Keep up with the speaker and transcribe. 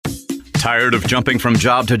Tired of jumping from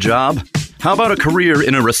job to job? How about a career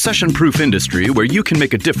in a recession-proof industry where you can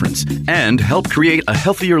make a difference and help create a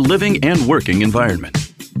healthier living and working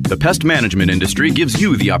environment? The pest management industry gives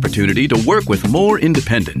you the opportunity to work with more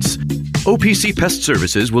independence. OPC Pest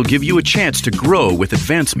Services will give you a chance to grow with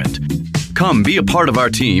advancement. Come be a part of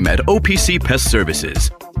our team at OPC Pest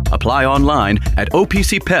Services. Apply online at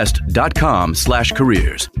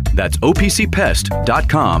opcpest.com/careers. That's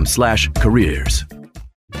opcpest.com/careers.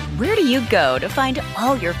 Where do you go to find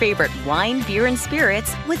all your favorite wine, beer, and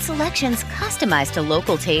spirits with selections customized to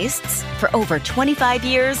local tastes? For over 25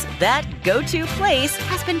 years, that go-to place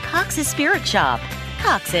has been Cox's Spirit Shop.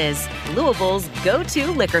 Cox's, Louisville's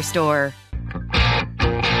go-to liquor store.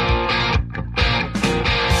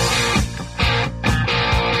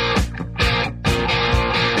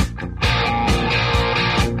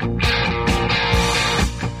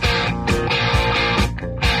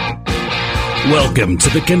 Welcome to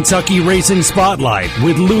the Kentucky Racing Spotlight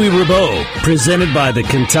with Louis Rabeau, presented by the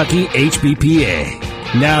Kentucky HBPA.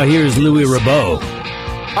 Now here's Louis Rabeau.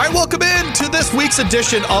 All right, welcome in to this week's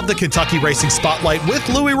edition of the Kentucky Racing Spotlight with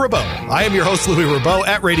Louis Rabeau. I am your host, Louis Rabeau,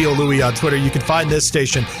 at Radio Louis on Twitter. You can find this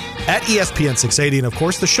station at ESPN 680, and of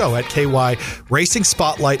course the show at KY Racing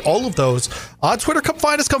Spotlight. All of those on Twitter. Come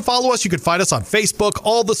find us, come follow us. You can find us on Facebook,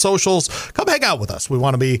 all the socials. Come hang out with us. We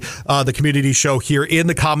want to be the community show here in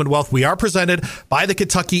the Commonwealth. We are presented by the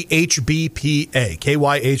Kentucky HBPA,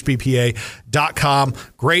 kyhbpa.com.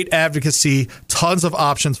 Great advocacy, tons of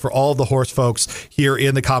options for all of the horse folks here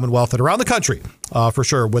in the Commonwealth and around the country, for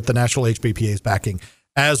sure, with the National HBPA's backing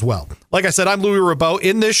as well. Like I said, I'm Louis Rabeau.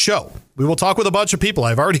 In this show, we will talk with a bunch of people.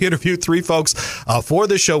 I've already interviewed 3 folks for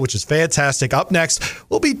this show, which is fantastic. Up next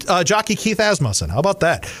will be jockey Keith Asmussen. How about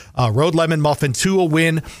that? Rode Lemon Muffin to a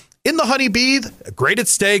win in the Honey Bee, graded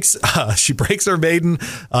stakes. She breaks her maiden,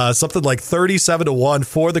 something like 37-1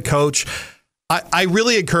 for the coach. I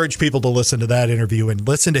really encourage people to listen to that interview and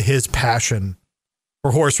listen to his passion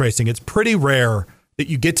for horse racing. It's pretty rare that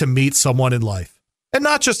you get to meet someone in life, and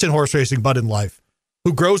not just in horse racing, but in life,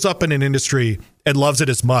 who grows up in an industry and loves it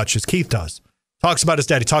as much as Keith does. Talks about his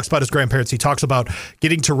dad. He talks about his grandparents. He talks about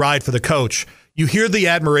getting to ride for the coach. You hear the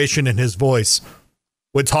admiration in his voice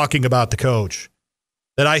when talking about the coach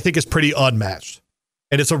that I think is pretty unmatched.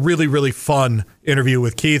 And it's a really, really fun interview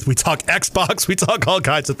with Keith. We talk Xbox. We talk all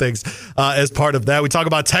kinds of things as part of that. We talk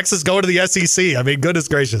about Texas going to the SEC. I mean, goodness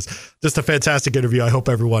gracious. Just a fantastic interview. I hope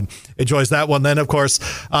everyone enjoys that one. Then, of course,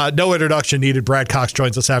 no introduction needed. Brad Cox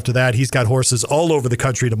joins us after that. He's got horses all over the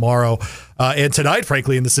country tomorrow and tonight,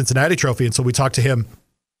 frankly, in the Cincinnati Trophy. And so we talked to him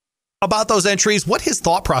about those entries, what his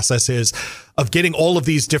thought process is of getting all of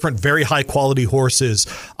these different very high-quality horses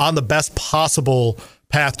on the best possible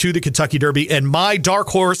path to the Kentucky Derby. And my dark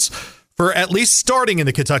horse for at least starting in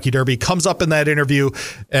the Kentucky Derby comes up in that interview.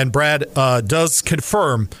 And Brad does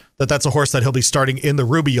confirm that that's a horse that he'll be starting in the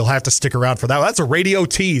Ruby. You'll have to stick around for that. That's a radio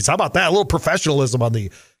tease. How about that? A little professionalism on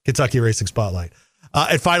the Kentucky Racing Spotlight.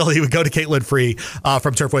 And finally, we go to Caitlin Free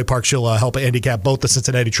from Turfway Park. She'll help handicap both the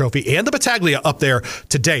Cincinnati Trophy and the Battaglia up there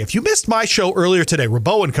today. If you missed my show earlier today,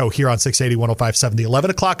 Rabeau & Co. here on 680, 105.7, the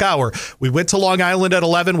 11 o'clock hour, we went to Long Island at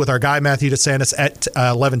 11 with our guy Matthew DeSantis at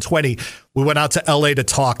 11:20. We went out to L.A. to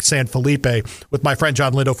talk San Felipe with my friend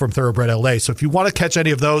John Lindo from Thoroughbred L.A. So if you want to catch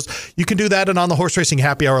any of those, you can do that. And on the horse racing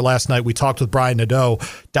happy hour last night, we talked with Brian Nadeau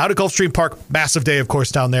down at Gulfstream Park. Massive day, of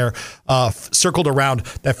course, down there, circled around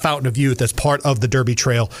that Fountain of Youth as part of the Derby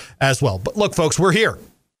Trail as well. But look, folks, we're here.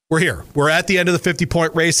 We're at the end of the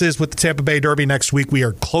 50-point races with the Tampa Bay Derby next week. We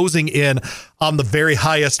are closing in on the very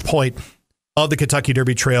highest point of the Kentucky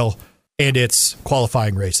Derby Trail and its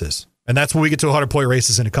qualifying races. And that's when we get to 100-point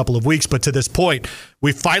races in a couple of weeks. But to this point,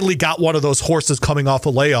 we finally got one of those horses coming off a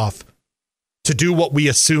layoff to do what we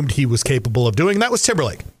assumed he was capable of doing. And that was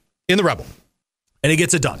Timberlake in the Rebel. And he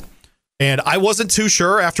gets it done. And I wasn't too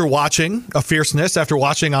sure after watching a Fierceness, after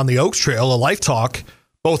watching on the Oaks Trail, a Life Talk,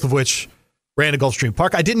 both of which ran at Gulfstream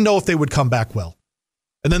Park. I didn't know if they would come back well.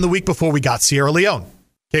 And then the week before, we got Sierra Leone.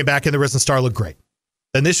 Came back in the Risen Star, looked great.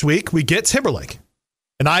 Then this week, we get Timberlake.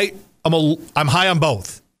 And I'm high on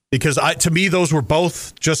both. Because to me, those were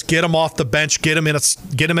both just get them off the bench, get them in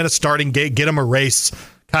a starting gate, get them a race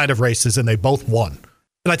kind of races, and they both won.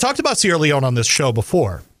 And I talked about Sierra Leone on this show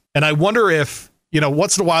before, and I wonder if,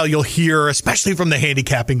 once in a while you'll hear, especially from the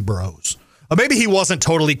handicapping bros, maybe he wasn't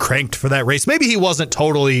totally cranked for that race. Maybe he wasn't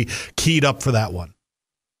totally keyed up for that one.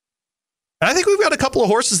 And I think we've got a couple of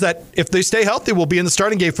horses that, if they stay healthy, will be in the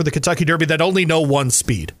starting gate for the Kentucky Derby that only know one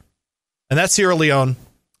speed. And that's Sierra Leone.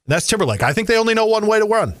 And that's Timberlake. I think they only know one way to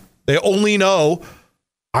run. They only know,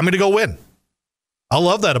 I'm going to go win. I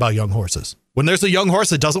love that about young horses. When there's a young horse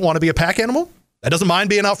that doesn't want to be a pack animal, that doesn't mind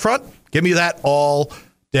being out front, Give me that all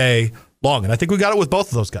day long. And I think we got it with both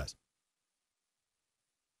of those guys.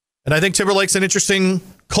 And I think Timberlake's an interesting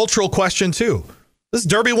cultural question, too. This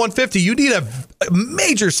Derby 150, you need a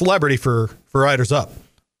major celebrity for Riders Up.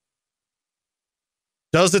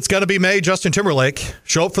 Does It's Gonna Be May Justin Timberlake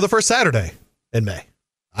show up for the first Saturday in May?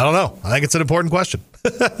 I don't know. I think it's an important question.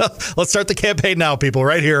 Let's start the campaign now, people,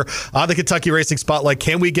 right here on the Kentucky Racing Spotlight.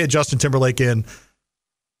 Can we get Justin Timberlake in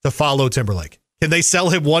to follow Timberlake? Can they sell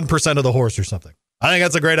him 1% of the horse or something? I think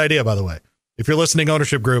that's a great idea, by the way. If you're listening,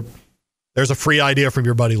 ownership group, there's a free idea from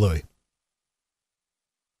your buddy Louie.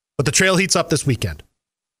 But the trail heats up this weekend,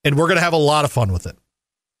 and we're going to have a lot of fun with it.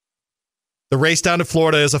 The race down to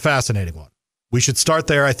Florida is a fascinating one. We should start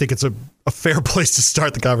there. I think it's a fair place to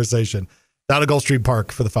start the conversation. Down at Gulfstream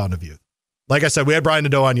Park for the Fountain of Youth. Like I said, we had Brian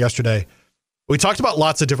Nadeau on yesterday. We talked about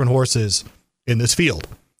lots of different horses in this field.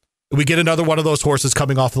 We get another one of those horses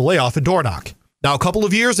coming off the layoff in Dornoch. Now, a couple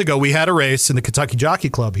of years ago, we had a race in the Kentucky Jockey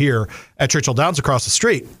Club here at Churchill Downs across the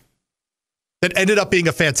street that ended up being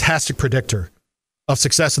a fantastic predictor of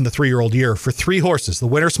success in the 3-year-old year for 3 horses. The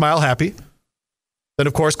winner, Smile Happy. Then,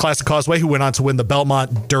 of course, Classic Causeway, who went on to win the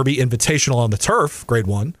Belmont Derby Invitational on the turf, grade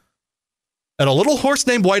 1. And a little horse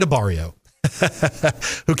named White Abario,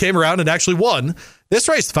 who came around and actually won this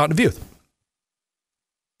race, the Fountain of Youth.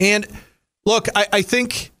 And look, I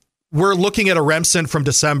think we're looking at a Remsen from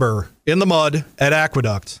December in the mud at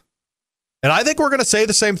Aqueduct. And I think we're going to say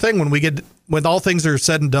the same thing when all things are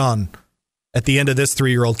said and done at the end of this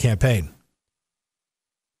 3-year-old campaign.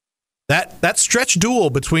 That stretch duel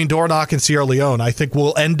between Dornoch and Sierra Leone, I think,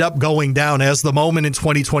 will end up going down as the moment in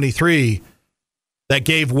 2023 that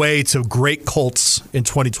gave way to great colts in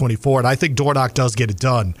 2024. And I think Dornoch does get it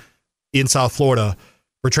done in South Florida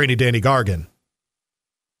for training Danny Gargan.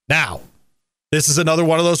 Now, this is another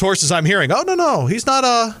one of those horses I'm hearing. Oh, no, he's not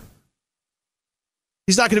going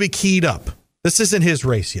to be keyed up. This isn't his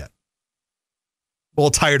race yet. I'm a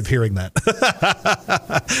little tired of hearing that.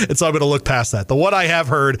 And so I'm going to look past that. The one I have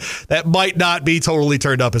heard that might not be totally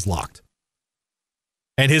turned up is Locked.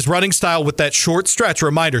 And his running style with that short stretch,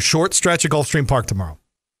 reminder, short stretch at Gulfstream Park tomorrow.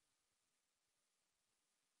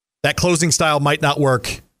 That closing style might not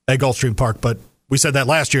work at Gulfstream Park, but we said that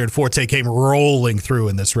last year, and Forte came rolling through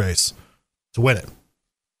in this race to win it.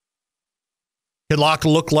 Can Locke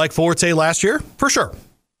look like Forte last year? For sure.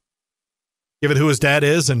 Given who his dad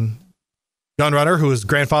is and Gunrunner, who his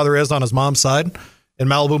grandfather is on his mom's side, and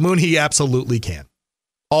Malibu Moon, he absolutely can.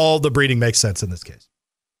 All the breeding makes sense in this case.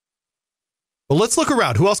 But let's look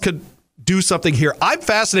around. Who else could do something here? I'm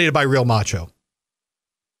fascinated by Real Macho,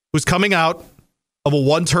 who's coming out of a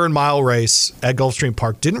 1-turn mile race at Gulfstream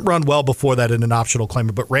Park. Didn't run well before that in an optional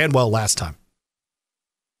claimer, but ran well last time.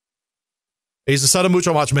 He's the son of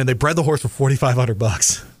Mucho Macho Man. They bred the horse for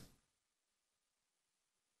 $4,500.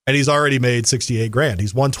 And he's already made $68,000.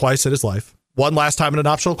 He's won twice in his life. Won last time in an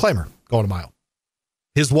optional claimer, going a mile.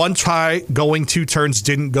 His one try going 2 turns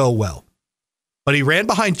didn't go well. But he ran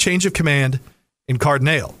behind Change of Command and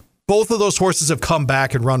Cardinale. Both of those horses have come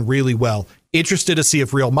back and run really well. Interested to see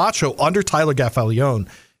if Real Macho under Tyler Gaffalione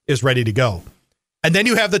is ready to go. And then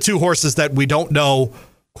you have the 2 horses that we don't know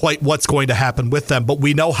quite what's going to happen with them, but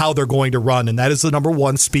we know how they're going to run. And that is the number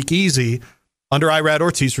 1, Speakeasy, under Irad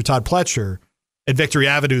Ortiz for Todd Pletcher, and Victory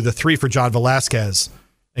Avenue, the 3 for John Velasquez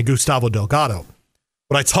and Gustavo Delgado.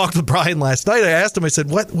 When I talked with Brian last night, I asked him, I said,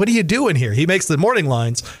 what are you doing here? He makes the morning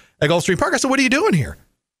lines at Gulfstream Park. I said, what are you doing here?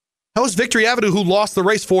 How is Victory Avenue, who lost the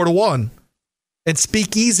race 4-1, and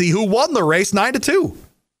Speakeasy, who won the race 9-2? And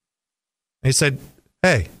he said,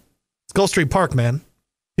 hey, it's Gulfstream Park, man.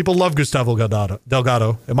 People love Gustavo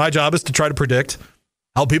Delgado, and my job is to try to predict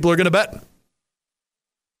how people are going to bet.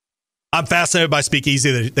 I'm fascinated by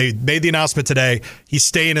Speakeasy. They made the announcement today. He's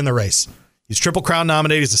staying in the race. He's Triple Crown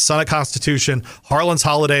nominated. He's the son of Constitution. Harlan's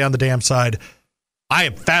Holiday on the damn side. I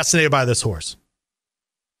am fascinated by this horse.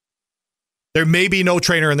 There may be no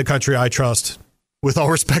trainer in the country I trust, with all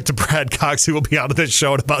respect to Brad Cox, who will be out of this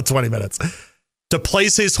show in about 20 minutes, to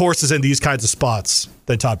place his horses in these kinds of spots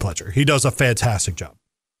than Todd Pletcher. He does a fantastic job.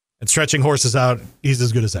 And stretching horses out, he's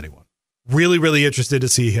as good as anyone. Really, really interested to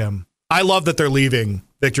see him. I love that they're leaving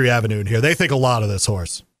Victory Avenue in here. They think a lot of this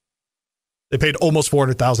horse. They paid almost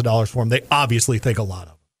 $400,000 for him. They obviously think a lot of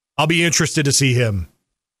him. I'll be interested to see him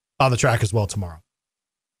on the track as well tomorrow.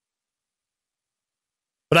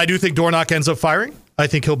 But I do think Dornoch ends up firing. I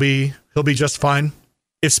think he'll be just fine.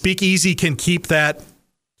 If Speakeasy can keep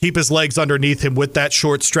his legs underneath him with that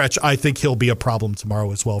short stretch, I think he'll be a problem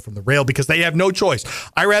tomorrow as well from the rail, because they have no choice.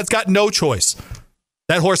 Irad's got no choice.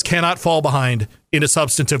 That horse cannot fall behind in a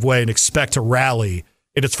substantive way and expect to rally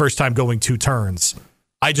in its first time going 2 turns.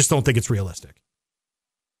 I just don't think it's realistic.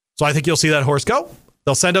 So I think you'll see that horse go.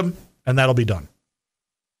 They'll send him, and that'll be done.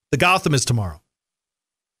 The Gotham is tomorrow.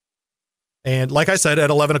 And like I said,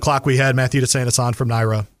 at 11 o'clock, we had Matthew DeSantis on from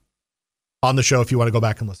NYRA on the show if you want to go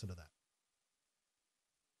back and listen to that.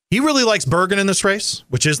 He really likes Bergen in this race,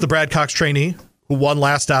 which is the Brad Cox trainee who won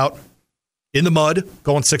last out in the mud,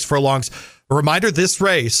 going 6 furlongs. A reminder, this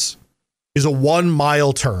race is a 1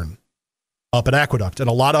 mile turn up at Aqueduct. And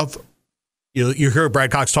a lot of, you hear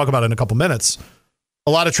Brad Cox talk about it in a couple minutes,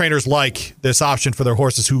 a lot of trainers like this option for their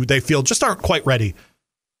horses who they feel just aren't quite ready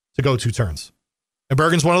to go 2 turns. And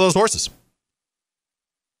Bergen's one of those horses.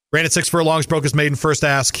 Ran at 6 furlongs, broke his maiden first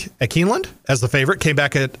ask at Keeneland as the favorite. Came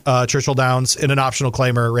back at Churchill Downs in an optional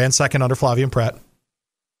claimer. Ran second under Flavien Prat.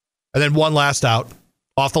 And then won last out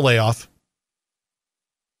off the layoff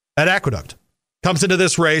at Aqueduct. Comes into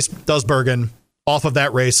this race, does Bergen off of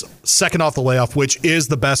that race, second off the layoff, which is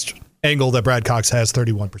the best angle that Brad Cox has,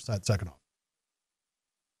 31% second off.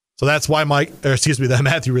 So that's why that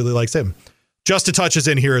Matthew really likes him. Justin Touch is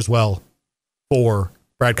in here as well for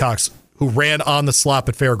Brad Cox, who ran on the slop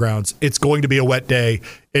at Fairgrounds. It's going to be a wet day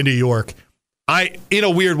in New York. In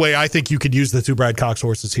a weird way, I think you could use the 2 Brad Cox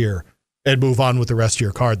horses here and move on with the rest of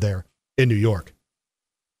your card there in New York.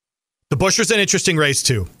 The Busher's an interesting race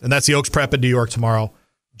too, and that's the Oaks Prep in New York tomorrow.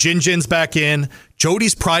 Jin's back in.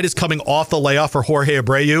 Jody's Pride is coming off the layoff for Jorge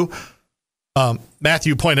Abreu.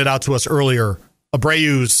 Matthew pointed out to us earlier,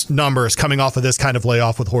 Abreu's numbers coming off of this kind of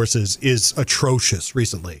layoff with horses is atrocious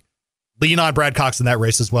recently. Lean on Brad Cox in that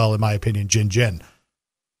race as well, in my opinion, Jin. And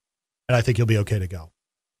I think he'll be okay to go.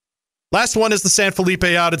 Last one is the San Felipe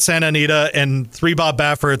out at Santa Anita and 3 Bob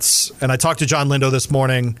Bafferts. And I talked to John Lindo this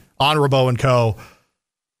morning on Rabeau & Co.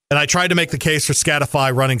 And I tried to make the case for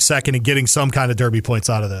Scatify running second and getting some kind of Derby points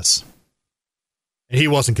out of this. And he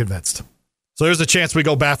wasn't convinced. So there's a chance we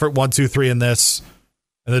go Baffert 1, 2, 3 in this.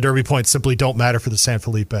 And the Derby points simply don't matter for the San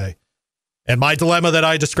Felipe. And my dilemma that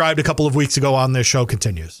I described a couple of weeks ago on this show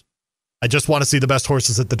continues. I just want to see the best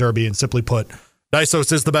horses at the Derby, and simply put,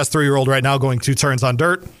 Nysos is the best 3-year-old right now going 2 turns on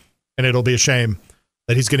dirt, and it'll be a shame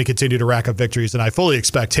that he's going to continue to rack up victories, and I fully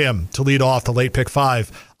expect him to lead off the late pick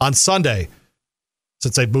 5 on Sunday,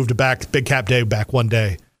 since they've moved it back, Big Cap Day back one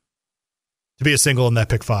day, to be a single in that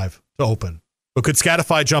pick 5 to open. But could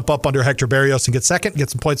Scatify jump up under Hector Berrios and get second,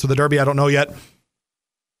 get some points for the Derby? I don't know yet.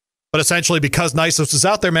 But essentially, because Nysos is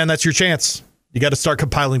out there, man, that's your chance. You got to start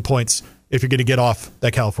compiling points if you're going to get off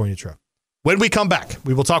that California trip. When we come back,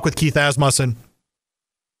 we will talk with Keith Asmussen.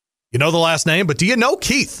 You know the last name, but do you know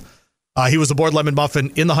Keith? He was aboard Lemon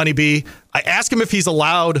Muffin in the Honeybee. I asked him if he's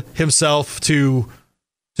allowed himself to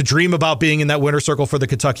dream about being in that winner circle for the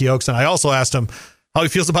Kentucky Oaks, and I also asked him how he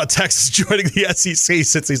feels about Texas joining the SEC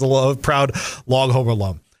since he's a proud Longhorn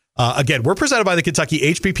alum. Again, we're presented by the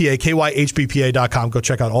Kentucky HBPA, kyhbpa.com. Go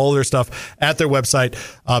check out all their stuff at their website.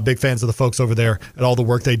 Big fans of the folks over there and all the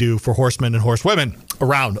work they do for horsemen and horsewomen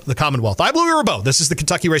around the Commonwealth. I'm Louis Rabeau. This is the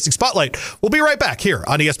Kentucky Racing Spotlight. We'll be right back here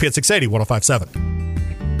on ESPN 680,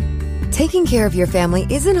 105.7. Taking care of your family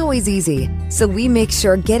isn't always easy, so we make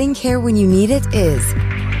sure getting care when you need it is.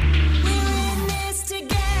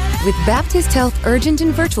 With Baptist Health Urgent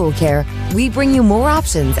and Virtual Care, we bring you more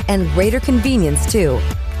options and greater convenience, too.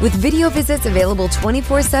 With video visits available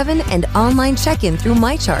 24/7 and online check-in through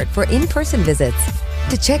MyChart for in-person visits.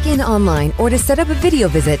 To check in online or to set up a video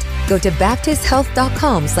visit, go to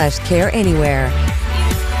baptisthealth.com/careanywhere.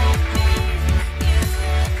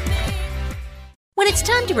 When it's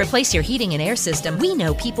time to replace your heating and air system, we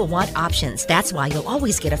know people want options. That's why you'll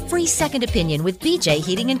always get a free second opinion with BJ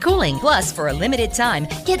Heating and Cooling. Plus, for a limited time,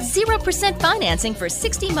 get 0% financing for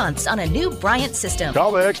 60 months on a new Bryant system.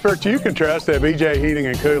 Call the experts you can trust at BJ Heating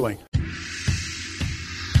and Cooling.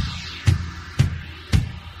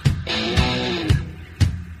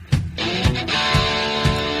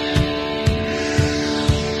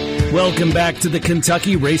 Welcome back to the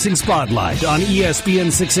Kentucky Racing Spotlight on ESPN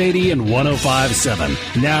 680 and 105.7.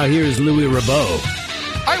 Now here's Louis Rabeau. All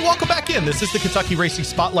right, welcome back in. This is the Kentucky Racing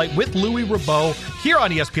Spotlight with Louis Rabeau here on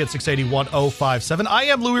ESPN 680, 105.7. I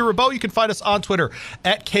am Louis Rabeau. You can find us on Twitter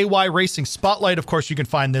at KY Racing Spotlight. Of course, you can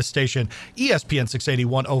find this station, ESPN 680,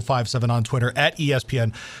 105.7 on Twitter at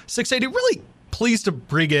ESPN 680. Really pleased to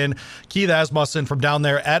bring in Keith Asmussen from down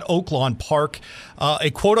there at Oaklawn Park, a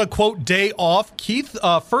quote-unquote day off. Keith,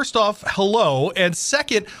 first off, hello. And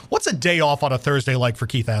second, what's a day off on a Thursday like for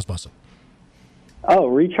Keith Asmussen? Oh,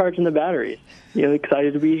 recharging the batteries.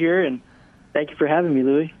 Excited to be here, and thank you for having me,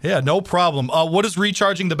 Louis. Yeah, no problem. What does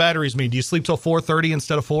recharging the batteries mean? Do you sleep till 4:30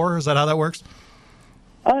 instead of 4? Is that how that works?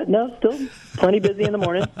 No, still plenty busy in the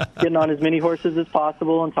morning, getting on as many horses as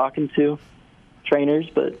possible and talking to trainers,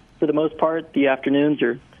 but for the most part, the afternoons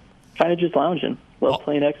are kind of just lounging. Love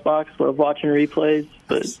playing Xbox, love watching replays,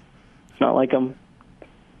 but it's not like I'm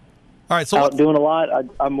all right, so out doing a lot.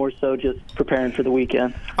 I'm more so just preparing for the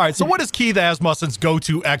weekend. All right, so what is Keith Asmussen's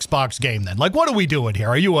go-to Xbox game then? Like, what are we doing here?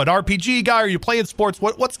 Are you an RPG guy? Are you playing sports?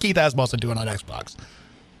 What's Keith Asmussen doing on Xbox?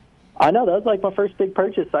 I know, that was like my first big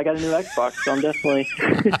purchase. I got a new Xbox, so I'm definitely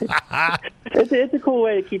it's a cool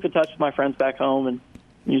way to keep in touch with my friends back home, and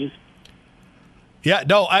you just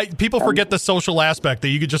people forget the social aspect that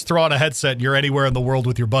you could just throw on a headset and you're anywhere in the world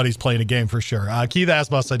with your buddies playing a game for sure. Keith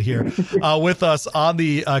Asmussen here with us on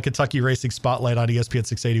the Kentucky Racing Spotlight on ESPN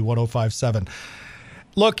 680 1057.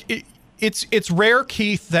 Look, it's rare,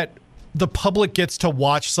 Keith, that the public gets to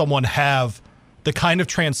watch someone have the kind of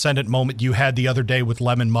transcendent moment you had the other day with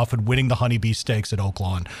Lemon Muffin winning the Honeybee Stakes at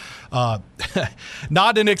Oaklawn.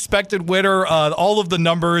 Not an expected winner. All of the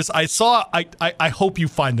numbers I saw, I hope you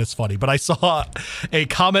find this funny, but I saw a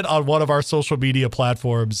comment on one of our social media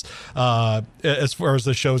platforms as far as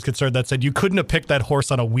the show is concerned that said you couldn't have picked that horse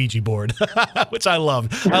on a Ouija board, which I love.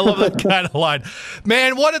 I love that kind of line.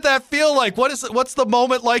 Man, what did that feel like? What's the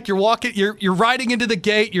moment like? You're riding into the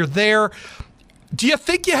gate, you're there. Do you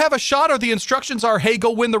think you have a shot, or the instructions are, hey,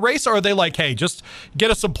 go win the race, or are they like, hey, just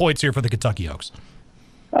get us some points here for the Kentucky Oaks?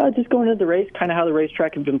 Just going into the race, kind of how the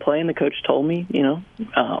racetrack had been playing. The coach told me,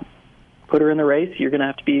 put her in the race. You're going to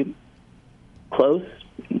have to be close,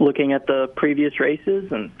 looking at the previous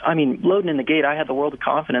races. And, loading in the gate, I had the world of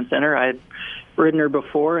confidence in her. I had ridden her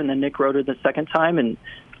before, and then Nick rode her the second time. And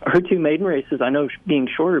her two maiden races, I know being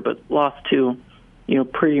shorter, but lost to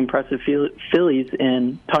pretty impressive fillies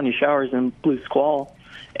in Tanya Showers and Blue Squall,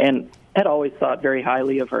 and had always thought very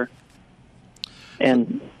highly of her.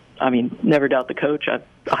 And, never doubt the coach.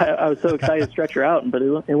 I was so excited to stretch her out, but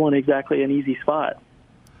it wasn't exactly an easy spot.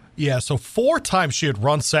 Yeah, so 4 times she had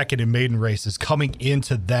run second in maiden races coming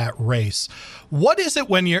into that race. What is it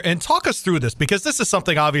when you're, and talk us through this, because this is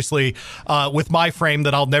something obviously with my frame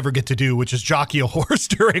that I'll never get to do, which is jockey a horse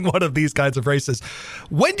during one of these kinds of races.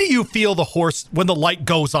 When do you feel the horse, when the light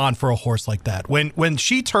goes on for a horse like that? When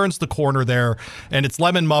she turns the corner there and it's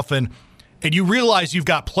Lemon Muffin and you realize you've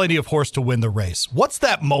got plenty of horse to win the race. What's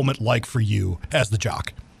that moment like for you as the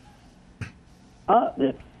jock?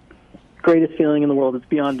 The greatest feeling in the world. It's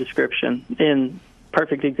beyond description. In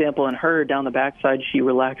perfect example, in her down the backside, she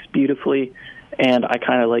relaxed beautifully, and I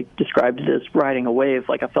kind of described it as riding a wave.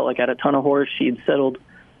 I felt like I had a ton of horse. She'd settled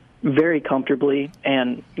very comfortably,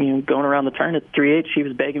 and going around the turn at 3/8, she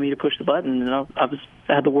was begging me to push the button, and I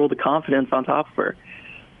had the world of confidence on top of her.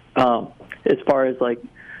 As far as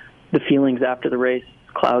the feelings after the race,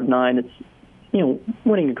 cloud 9, it's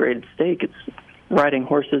winning a graded stake. It's riding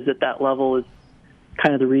horses at that level is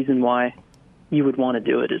kind of the reason why you would want to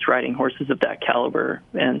do it, is riding horses of that caliber,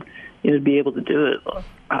 and to be able to do it.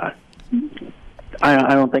 I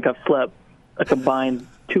don't think I've slept a combined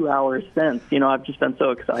 2 hours since. I've just been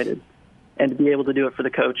so excited, and to be able to do it for the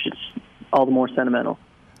coach, it's all the more sentimental.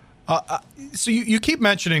 So you keep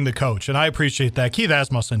mentioning the coach, and I appreciate that. Keith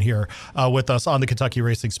Asmussen here with us on the Kentucky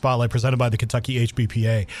Racing Spotlight, presented by the Kentucky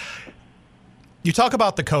HBPA. You talk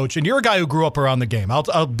about the coach, and you're a guy who grew up around the game.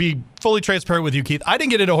 I'll be fully transparent with you, Keith. I didn't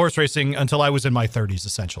get into horse racing until I was in my 30s,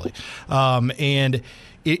 essentially. And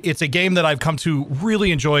it's a game that I've come to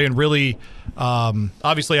really enjoy and really,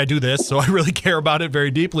 obviously I do this, so I really care about it very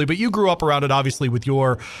deeply. But you grew up around it, obviously, with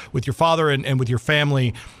your father and with your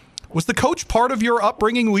family. Was the coach part of your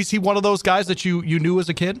upbringing? Was he one of those guys that you knew as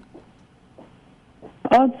a kid?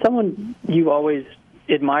 Someone you always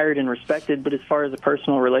admired and respected, but as far as a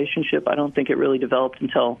personal relationship, I don't think it really developed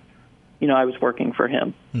until, I was working for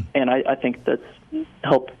him. And I think that's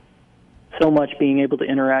helped so much, being able to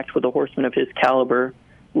interact with a horseman of his caliber,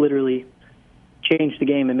 literally changed the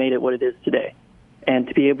game and made it what it is today. And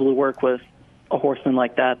to be able to work with a horseman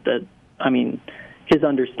like that, his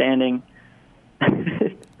understanding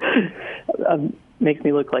makes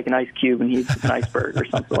me look like an ice cube and he's an iceberg or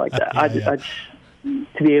something like that.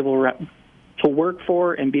 To be able to work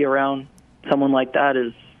for and be around someone like that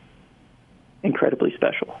is incredibly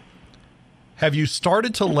special. Have you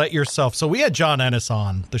started to let yourself, so we had John Ennis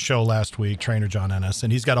on the show last week, trainer John Ennis,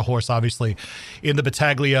 and he's got a horse obviously in the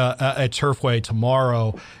Battaglia at Turfway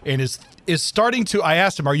tomorrow, and is starting to, I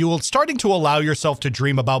asked him, are you starting to allow yourself to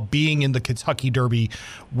dream about being in the Kentucky Derby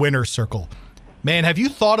winner's circle? Man, have you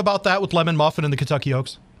thought about that with Lemon Muffin and the Kentucky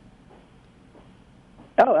Oaks?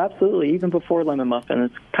 Oh, absolutely. Even before Lemon Muffin,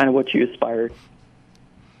 it's kind of what you aspire,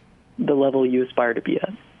 the level you aspire to be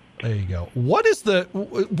at. There you go. What is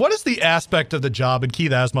the aspect of the job? And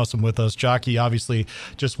Keith Asmussen with us, jockey, obviously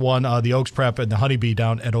just won the Oaks Prep and the Honeybee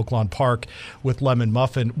down at Oaklawn Park with Lemon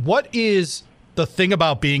Muffin. What is the thing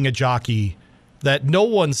about being a jockey that no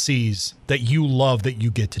one sees that you love that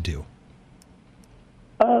you get to do?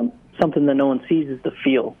 Something that no one sees is the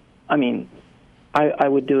feel. I mean, I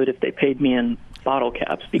would do it if they paid me in bottle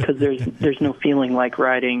caps, because there's no feeling like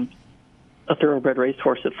riding a thoroughbred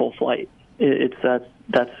racehorse at full flight. It's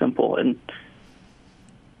that simple. And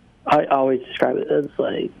I always describe it as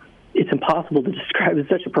like, it's impossible to describe. It's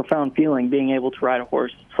such a profound feeling, being able to ride a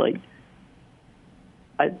horse. It's like,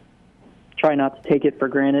 I try not to take it for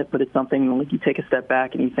granted, but it's something like you take a step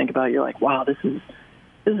back and you think about it, you're like, wow, this is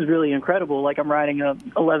really incredible. Like, I'm riding a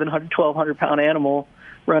 1,100, 1,200 pound animal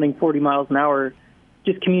running 40 miles an hour,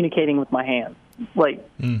 just communicating with my hands. Like,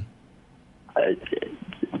 I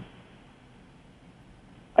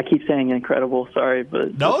keep saying incredible, sorry,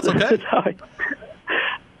 but no, it's okay.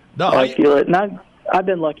 I feel it. And I've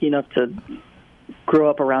been lucky enough to grow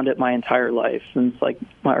up around it my entire life. Since like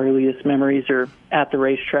my earliest memories are at the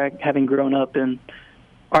racetrack, having grown up in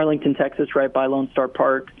Arlington, Texas, right by Lone Star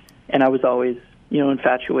Park. And I was always,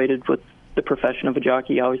 infatuated with the profession of a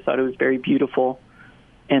jockey. I always thought it was very beautiful,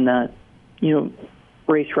 and that,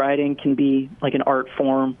 race riding can be like an art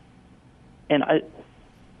form. And I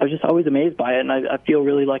was just always amazed by it, and I feel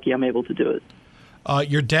really lucky I'm able to do it.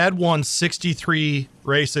 Your dad won 63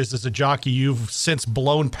 races as a jockey. You've since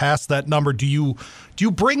blown past that number. Do you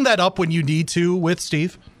bring that up when you need to with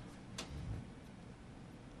Steve?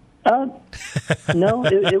 No,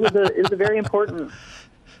 it was a very important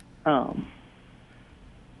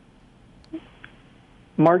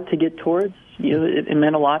mark to get towards. It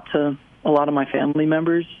meant a lot to a lot of my family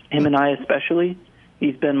members, him and I especially.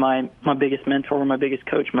 He's been my biggest mentor, my biggest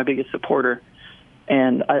coach, my biggest supporter,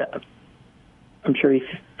 and I'm sure he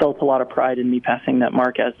felt a lot of pride in me passing that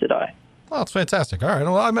mark, as did I. Well, that's fantastic. All right.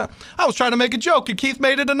 Well, I was trying to make a joke, and Keith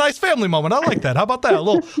made it a nice family moment. I like that. How about that? A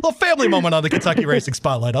little family moment on the Kentucky Racing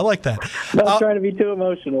Spotlight. I like that. Not trying to be too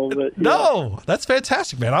emotional, but yeah. No, that's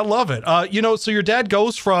fantastic, man. I love it. So your dad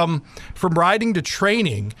goes from riding to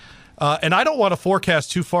training, and I don't want to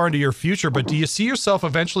forecast too far into your future, but do you see yourself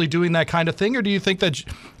eventually doing that kind of thing, or do you think that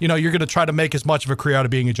you're going to try to make as much of a career out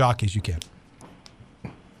of being a jockey as you can?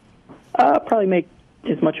 I'll probably make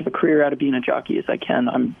as much of a career out of being a jockey as I can.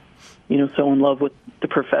 I'm, so in love with the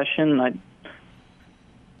profession. I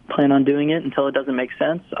plan on doing it until it doesn't make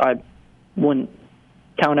sense. I wouldn't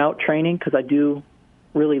count out training, because I do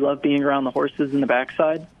really love being around the horses in the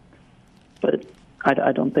backside. But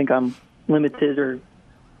I don't think I'm limited or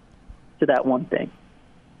to that one thing.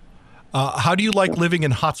 How do you like living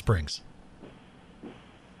in Hot Springs?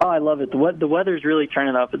 Oh, I love it. The weather's really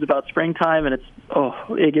turning up. It's about springtime, and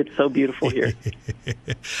it gets so beautiful here.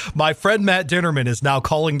 My friend Matt Dinnerman is now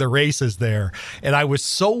calling the races there, and I was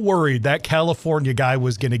so worried that California guy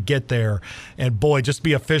was going to get there and, boy, just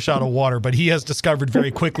be a fish out of water. But he has discovered very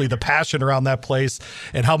quickly the passion around that place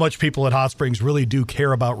and how much people at Hot Springs really do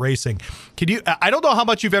care about racing. I don't know how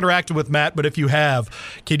much you've interacted with Matt, but if you have,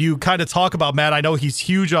 can you kind of talk about Matt? I know he's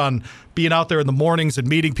huge on being out there in the mornings and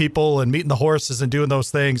meeting people and meeting the horses and doing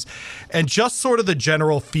those things, and just sort of the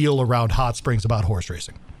general feel around Hot Springs about horse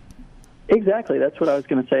racing. Exactly. That's what I was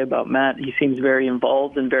going to say about Matt. He seems very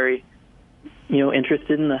involved and very,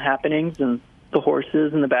 interested in the happenings and the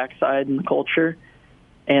horses and the backside and the culture.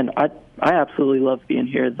 And I absolutely love being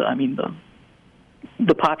here.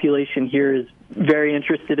 The population here is very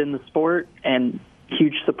interested in the sport and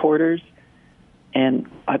huge supporters. And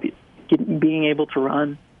being able to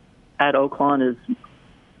run at Oaklawn is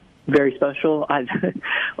very special. I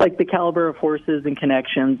like the caliber of horses and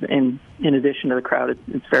connections, and in addition to the crowd,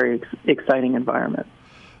 it's very exciting environment.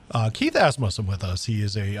 Keith Asmussen with us. He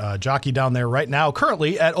is a jockey down there right now.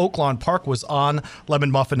 Currently at Oaklawn Park, was on Lemon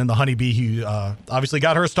Muffin and the Honeybee. He obviously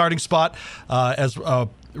got her starting spot as a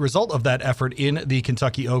result of that effort in the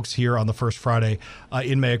Kentucky Oaks here on the first Friday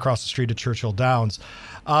in May across the street at Churchill Downs.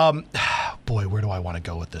 Boy, where do I want to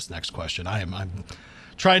go with this next question? I'm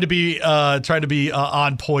trying to be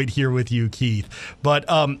on point here with you, Keith. But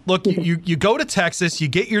look, you go to Texas, you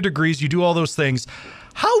get your degrees, you do all those things.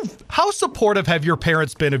 How supportive have your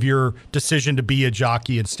parents been of your decision to be a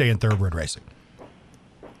jockey and stay in thoroughbred racing?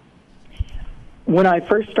 When I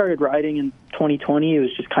first started riding in 2020, it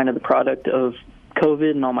was just kind of the product of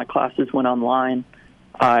COVID, and all my classes went online.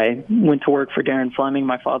 I went to work for Darren Fleming,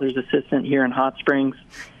 my father's assistant here in Hot Springs.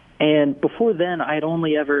 And before then, I had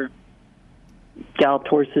only ever galloped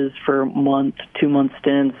horses for a month, 2-month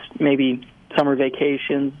stints, maybe summer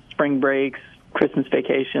vacations, spring breaks, Christmas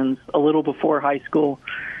vacations, a little before high school.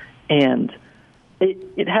 And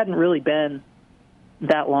it hadn't really been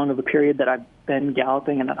that long of a period that I've been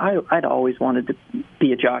galloping, and I'd always wanted to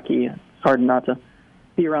be a jockey. It's hard not to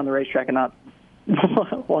be around the racetrack and not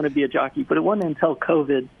want to be a jockey. But it wasn't until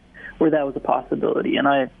COVID where that was a possibility. And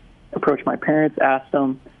I approached my parents, asked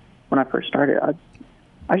them when I first started.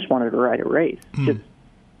 I just wanted to ride a race, just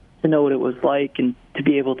to know what it was like and to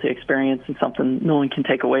be able to experience and something no one can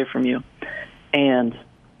take away from you. And,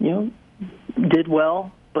 did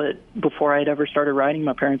well. But before I had ever started riding,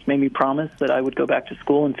 my parents made me promise that I would go back to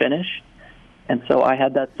school and finish. And so I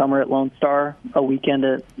had that summer at Lone Star, a weekend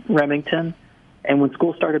at Remington. And when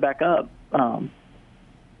school started back up, I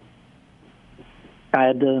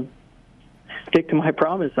had to stick to my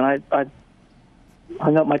promise. And I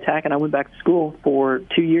hung up my tack and I went back to school for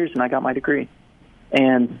 2 years and I got my degree.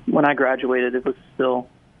 And when I graduated, it was still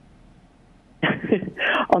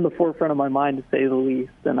on the forefront of my mind, to say the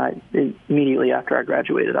least. And immediately after I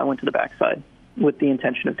graduated, I went to the backside with the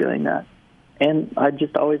intention of doing that. And I'd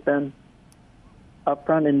just always been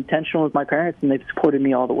upfront and intentional with my parents, and they've supported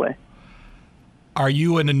me all the way. Are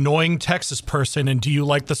you an annoying Texas person, and do you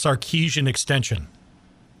like the Sarkeesian extension?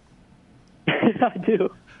 I do.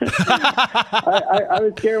 I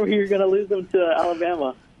was scared we were going to lose them to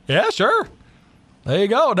Alabama. Yeah, sure. There you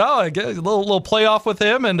go. No, I get a little playoff with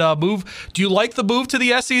him and move. Do you like the move to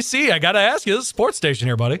the SEC? I got to ask you. This is a sports station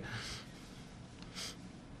here, buddy.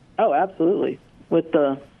 Oh, absolutely. With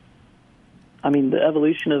the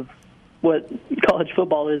evolution of what college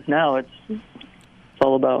football is now, it's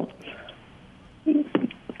all about,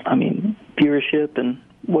 viewership and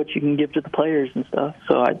what you can give to the players and stuff.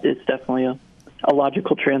 So it's definitely a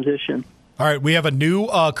logical transition. All right, we have a new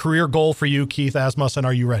career goal for you, Keith Asmussen.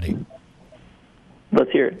 Are you ready? Let's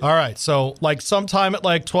hear it. All right, so sometime at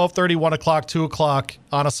 12:30, 1 o'clock, 2 o'clock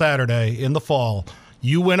on a Saturday in the fall,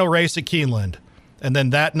 you win a race at Keeneland, and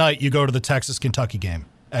then that night you go to the Texas-Kentucky game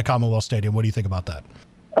at Commonwealth Stadium. What do you think about that?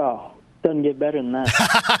 Oh, doesn't get better than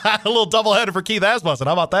that. A little doubleheader for Keith Asmussen.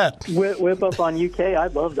 How about that? Whip up on UK.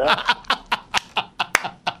 I'd love that.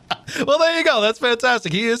 Well, there you go. That's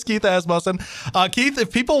fantastic. He is Keith Asmussen. Keith,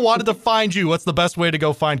 if people wanted to find you, what's the best way to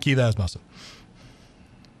go find Keith Asmussen?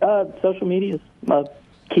 Social media.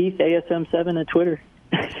 Keith ASM7 at Twitter.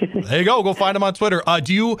 There you go. Go find him on Twitter.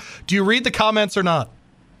 Do you read the comments or not?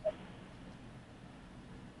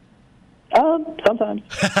 Sometimes.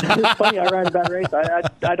 It's funny. I ride a bad race.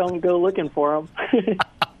 I don't go looking for them.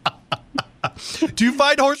 Do you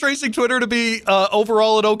find horse racing Twitter to be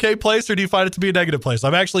overall an okay place, or do you find it to be a negative place?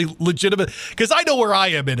 I'm actually legitimate, because I know where I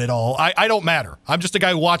am in it all. I don't matter. I'm just a guy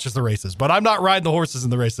who watches the races, but I'm not riding the horses in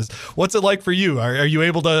the races. What's it like for you? Are you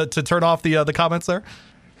able to turn off the comments there?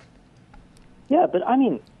 Yeah, but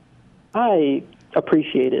I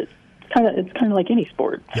appreciate it. It's kind of like any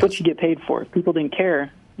sport. It's what you get paid for. If people didn't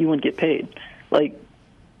care, you wouldn't get paid.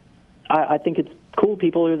 I think it's cool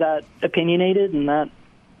people are that opinionated and that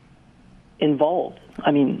involved.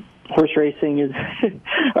 Horse racing is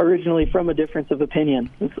originally from a difference of opinion.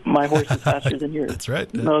 My horse is faster than yours. That's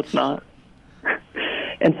right. No, it's not.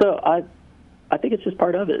 And so I think it's just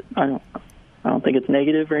part of it. I don't think it's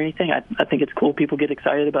negative or anything. I think it's cool people get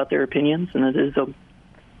excited about their opinions, and it is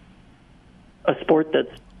a sport that's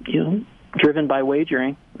driven by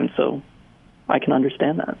wagering, and so I can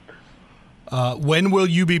understand that. When will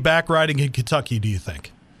you be back riding in Kentucky, do you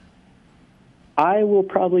think? I will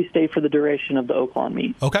probably stay for the duration of the Oaklawn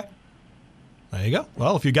meet. Okay. There you go.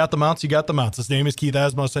 Well, if you got the mounts, you got the mounts. His name is Keith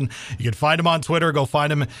Asmussen. You can find him on Twitter. Go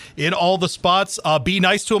find him in all the spots. Be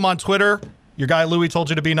nice to him on Twitter. Your guy Louie told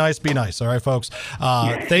you to be nice. Be nice. All right, folks.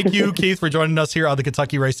 Thank you, Keith, for joining us here on the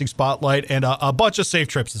Kentucky Racing Spotlight, and a bunch of safe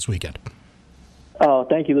trips this weekend. Oh,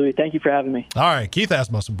 thank you, Louie. Thank you for having me. All right, Keith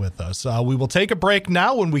Asmussen with us. We will take a break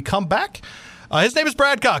now. When we come back, his name is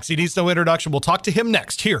Brad Cox. He needs no introduction. We'll talk to him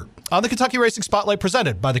next here on the Kentucky Racing Spotlight,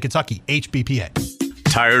 presented by the Kentucky HBPA.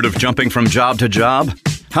 Tired of jumping from job to job?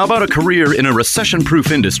 How about a career in a recession-proof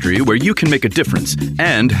industry where you can make a difference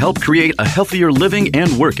and help create a healthier living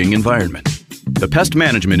and working environment? The pest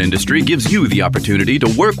management industry gives you the opportunity to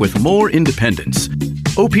work with more independence.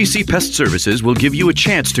 OPC Pest Services will give you a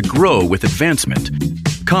chance to grow with advancement.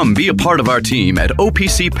 Come be a part of our team at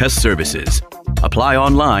OPC Pest Services. Apply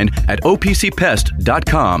online at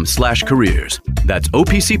opcpest.com/careers. That's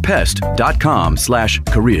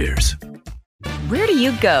opcpest.com/careers. Where do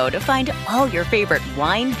you go to find all your favorite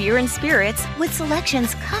wine, beer, and spirits with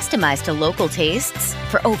selections customized to local tastes?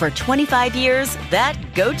 For over 25 years, that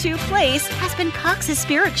go-to place has been Cox's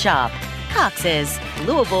Spirit Shop. Cox's,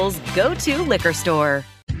 Louisville's go-to liquor store.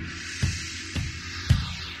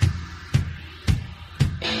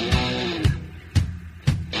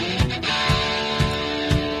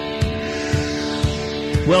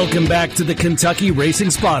 Welcome back to the Kentucky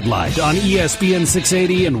Racing Spotlight on ESPN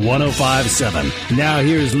 680 and 105.7. Now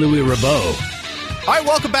here's Louis Rabeau. All right,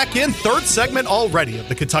 welcome back in. Third segment already of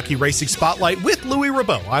the Kentucky Racing Spotlight with Louis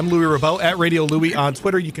Rabeau. I'm Louis Rabeau at Radio Louis on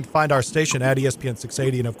Twitter. You can find our station at ESPN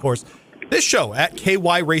 680, and of course, this show at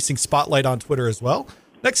KY Racing Spotlight on Twitter as well.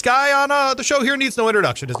 Next guy on the show here needs no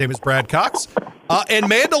introduction. His name is Brad Cox. And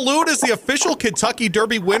Mandaloun is the official Kentucky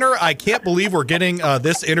Derby winner. I can't believe we're getting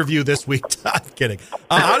this interview this week. I'm kidding.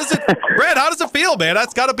 Brad, how does it feel, man?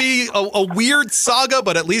 That's got to be a weird saga,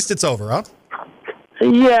 but at least it's over, huh?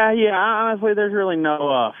 Yeah. Honestly, there's really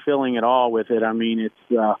no feeling at all with it. I mean,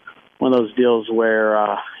 it's one of those deals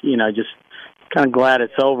where, just kind of glad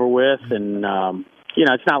it's over with. And,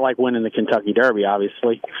 it's not like winning the Kentucky Derby,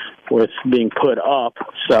 obviously, with being put up.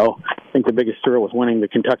 So I think the biggest thrill with winning the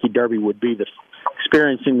Kentucky Derby would be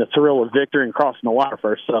experiencing the thrill of victory and crossing the water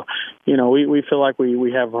first. So, we feel like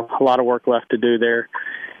we have a lot of work left to do there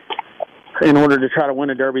in order to try to win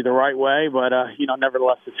a Derby the right way. But,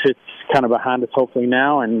 nevertheless, it's kind of behind us hopefully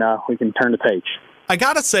now, and we can turn the page. I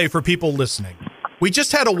got to say, for people listening, we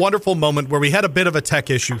just had a wonderful moment where we had a bit of a tech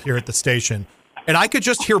issue here at the station, and I could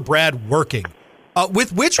just hear Brad working.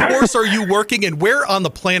 With which horse are you working, and where on the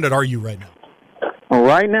planet are you right now? Well,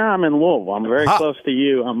 right now I'm in Louisville. I'm very close to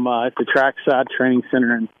you. I'm at the Trackside Training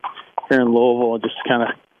Center here in Louisville. Just kind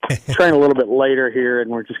of train a little bit later here,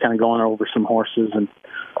 and we're just kind of going over some horses and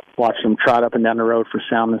watch them trot up and down the road for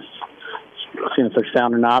soundness, seeing if they're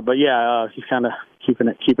sound or not. But yeah, he's kind of keeping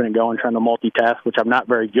it going, trying to multitask, which I'm not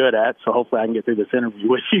very good at. So hopefully I can get through this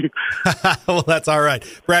interview with you. Well, that's all right.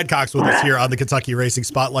 Brad Cox with us here on the Kentucky Racing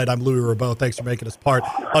Spotlight. I'm Louis Rabeau. Thanks for making us part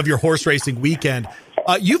of your horse racing weekend.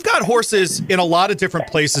 You've got horses in a lot of different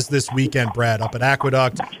places this weekend, Brad, up at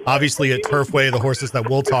Aqueduct, obviously at Turfway, the horses that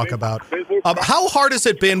we'll talk about. How hard has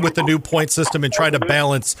it been with the new point system and trying to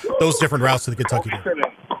balance those different routes to the Kentucky Derby?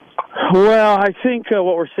 Well, I think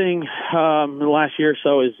what we're seeing in the last year or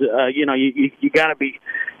so is, you got to be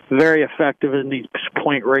very effective in these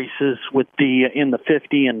point races with in the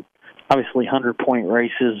 50 and obviously 100-point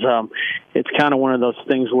races. It's kind of one of those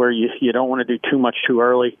things where you don't want to do too much too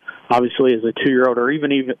early. Obviously, as a 2-year-old, or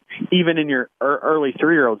even in your early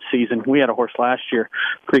 3-year-old season, we had a horse last year,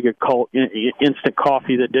 pretty good colt, Instant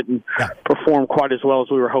Coffee, that didn't perform quite as well as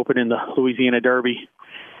we were hoping in the Louisiana Derby.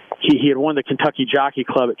 He had won the Kentucky Jockey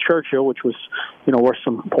Club at Churchill, which was, worth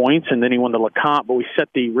some points, and then he won the LeCompte. But we set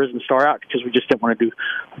the Risen Star out because we just didn't want to do,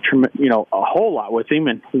 a whole lot with him,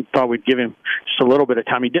 and we thought we'd give him just a little bit of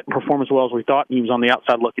time. He didn't perform as well as we thought. He was on the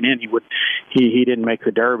outside looking in. He didn't make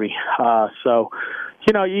the Derby. So,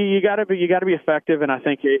 you got to be effective, and I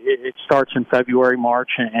think it starts in February,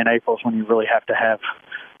 March, and April is when you really have to have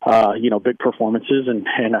big performances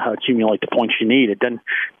and accumulate the points you need. It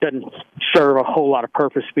doesn't serve a whole lot of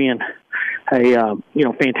purpose being a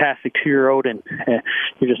fantastic 2-year-old, and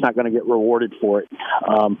you're just not going to get rewarded for it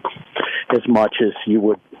as much as you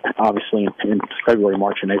would obviously in February,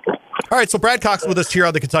 March, and April. All right, so Brad Cox with us here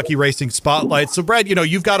on the Kentucky Racing Spotlight. So Brad,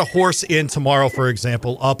 you've got a horse in tomorrow, for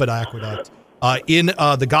example, up at Aqueduct in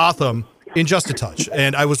the Gotham in Just a Touch,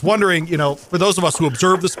 and I was wondering, for those of us who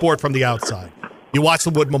observe the sport from the outside. You watch the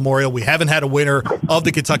Wood Memorial. We haven't had a winner of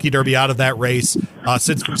the Kentucky Derby out of that race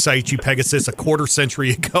since Saichi Pegasus a quarter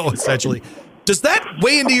century ago, essentially. Does that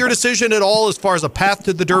weigh into your decision at all as far as a path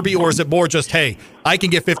to the Derby, or is it more just, hey, I can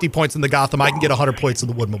get 50 points in the Gotham, I can get 100 points in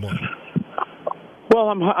the Wood Memorial? Well,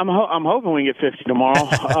 I'm hoping we get 50 tomorrow.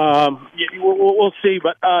 We'll see,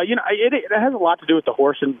 but it has a lot to do with the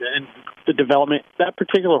horse and the development. That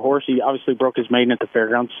particular horse, he obviously broke his maiden at the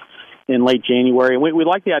fairgrounds in late January, and we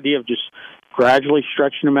like the idea of just gradually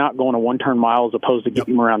stretching him out, going a 1-turn mile as opposed to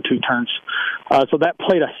getting him around 2 turns. So that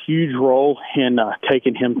played a huge role in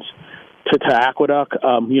taking him to Aqueduct.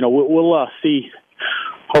 We'll see.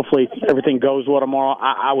 Hopefully everything goes well tomorrow.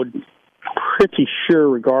 I would pretty sure,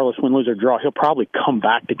 regardless win, lose, or draw, he'll probably come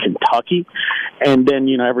back to Kentucky, and then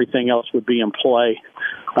everything else would be in play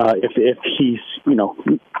if he's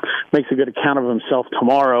makes a good account of himself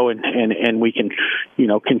tomorrow, and we can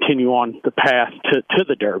continue on the path to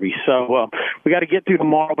the Derby. So we got to get through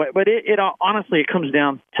tomorrow, but it honestly it comes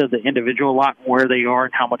down to the individual a lot, where they are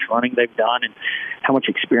and how much running they've done and how much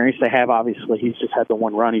experience they have. Obviously, he's just had the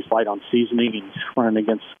one run. He's light on seasoning, and he's running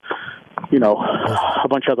against a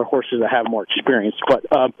bunch of other horses that have more experience. But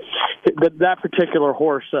that particular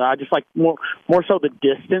horse, I just like more so the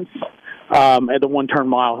distance at the 1-turn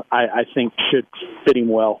mile. I think should fit him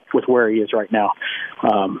well with where he is right now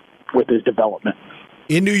with his development.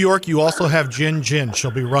 In New York, you also have Jin Jin.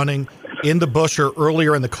 She'll be running in the Busher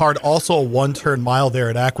earlier in the card, also a 1-turn mile there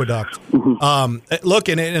at Aqueduct. Mm-hmm. Look,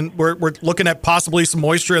 and we're looking at possibly some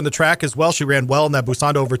moisture in the track as well. She ran well in that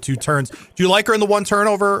Busando over 2 turns. Do you like her in the 1-turn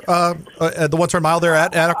over the 1-turn mile there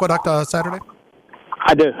at Aqueduct Saturday?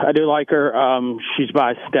 I do like her. She's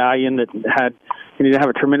by a stallion that didn't have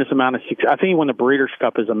a tremendous amount of success. I think he won the Breeders'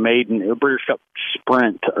 Cup as a maiden, the Breeders' Cup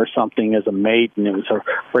Sprint or something as a maiden. It was a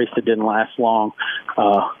race that didn't last long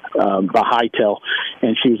by Hightail,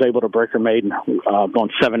 and she was able to break her maiden going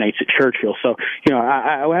 7/8 at Churchill. So,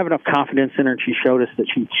 I have enough confidence in her, and she showed us that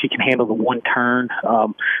she can handle the one turn.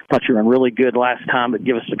 Thought she ran really good last time, but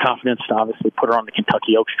give us the confidence to obviously put her on the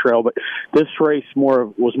Kentucky Oaks Trail. But this race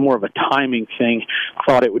was more of a timing thing.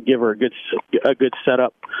 Thought it would give her a good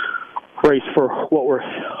setup race for what we're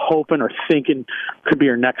hoping or thinking could be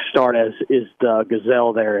her next start, as is the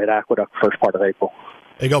Gazelle there at Aqueduct first part of April.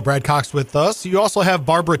 There you go, Brad Cox with us. You also have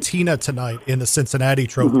Barbara Tina tonight in the Cincinnati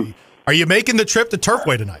Trophy. Mm-hmm. Are you making the trip to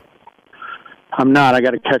Turfway tonight? I'm not. I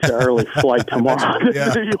got to catch an early flight tomorrow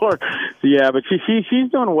to New York. Yeah, but she's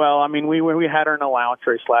doing well. I mean, we had her in an allowance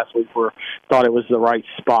race last week. We thought it was the right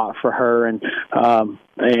spot for her, and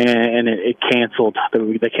it canceled.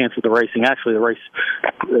 They canceled the racing. Actually, the race,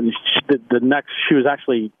 the next, she was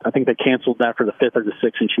actually, I think they canceled after the 5th or the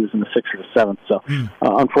 6th, and she was in the 6th or the 7th. So,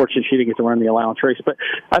 unfortunately, she didn't get to run the allowance race. But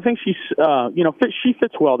I think she's, she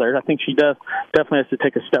fits well there. I think she definitely has to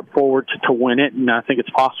take a step forward to win it, and I think it's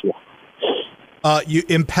possible.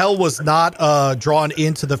 Impel was not drawn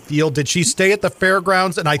into the field. Did she stay at the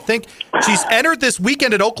fairgrounds? And I think she's entered this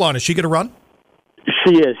weekend at Oaklawn. Is she going to run?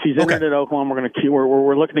 She is. She's entered at Oaklawn.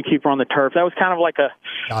 We're looking to keep her on the turf. That was kind of like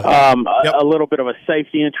a little bit of a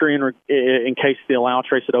safety entry in case the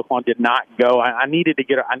allowance race at Oaklawn did not go. I need to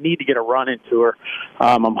get a run into her.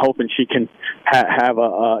 I'm hoping she can have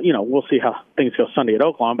a we'll see how things go Sunday at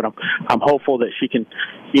Oaklawn, but I'm hopeful that she can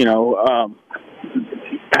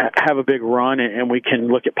have a big run, and we can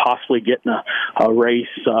look at possibly getting a race,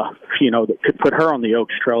 that could put her on the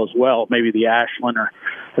Oaks Trail as well, maybe the Ashland or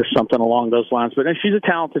something along those lines. But she's a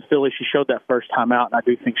talented filly. She showed that first time out, and I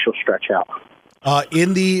do think she'll stretch out.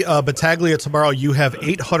 In the Battaglia tomorrow, you have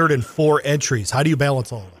 804 entries. How do you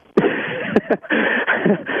balance all of that?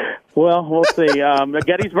 Well, we'll see.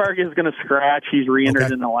 Gettysburg is going to scratch. He's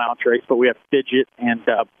re-entered in the allowance race, but we have Fidget and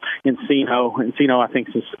Encino. Encino, I think,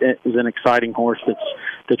 is an exciting horse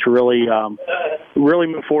that's really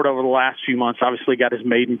moved forward over the last few months. Obviously, got his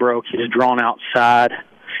maiden broke. He's drawn outside.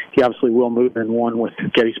 He obviously will move in one with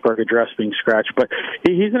Gettysburg Address being scratched, but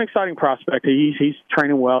he's an exciting prospect. He's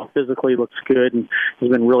training well, physically looks good, and has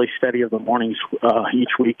been really steady of the mornings each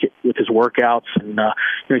week with his workouts. And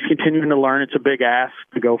he's continuing to learn. It's a big ask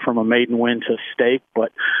to go from a maiden win to a stake,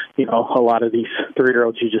 but a lot of these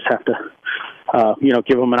 3-year-olds, you just have to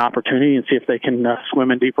give them an opportunity and see if they can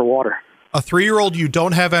swim in deeper water. A 3-year-old you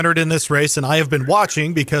don't have entered in this race, and I have been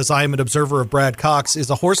watching because I am an observer of Brad Cox, is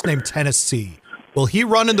a horse named Tennessee. Will he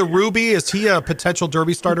run in the Ruby? Is he a potential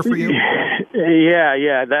Derby starter for you?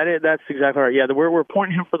 Yeah, that's exactly right. Yeah, we're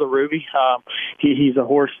pointing him for the Ruby. He's a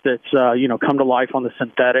horse that's come to life on the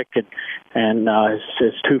synthetic, and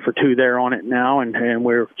is 2 for 2 there on it now. And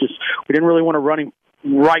we didn't really want to run him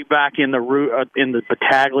right back in the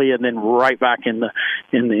Battaglia, and then right back in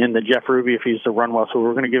the Jeff Ruby if he's to run well. So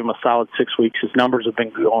we're going to give him a solid 6 weeks. His numbers have been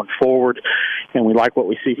going forward, and we like what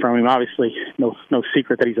we see from him. Obviously, no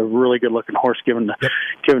secret that he's a really good looking horse given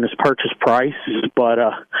his purchase price. But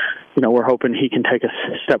we're hoping he can take a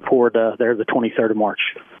step forward there the 23rd of March.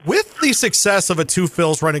 With the success of a Two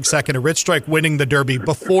Phils running second, a Rich Strike winning the Derby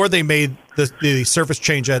before they made the surface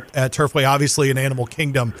change at Turfway, obviously in Animal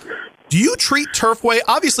Kingdom. Do you treat Turfway,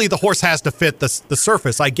 obviously the horse has to fit the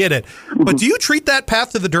surface, I get it, but do you treat that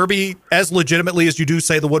path to the Derby as legitimately as you do,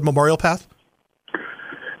 say, the Wood Memorial path?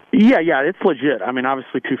 Yeah, it's legit. I mean,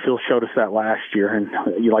 obviously Two Phils showed us that last year, and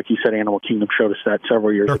like you said, Animal Kingdom showed us that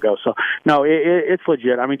several years ago. So, no, it's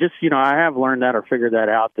legit. I mean, just, I have learned that or figured that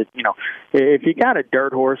out, that, if you got a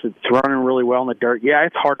dirt horse that's running really well in the dirt, yeah,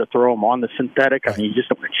 it's hard to throw them on the synthetic. I mean, you just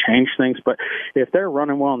don't want to change things, but if they're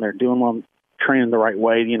running well and they're doing well, training the right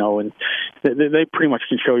way, and they pretty much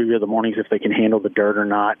can show you the mornings if they can handle the dirt or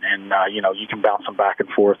not, and you can bounce them back and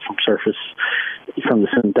forth from surface, from the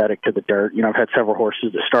synthetic to the dirt. I've had several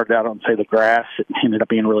horses that started out on, say, the grass. It ended up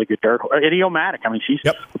being really good dirt. Idiomatic, I mean, she's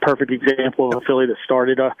a perfect example of a filly that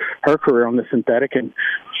started her career on the synthetic, and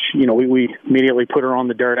we immediately put her on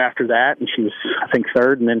the dirt after that, and she was, I think,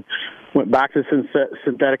 3rd, and then went back to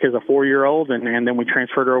synthetic as a 4-year-old, and then we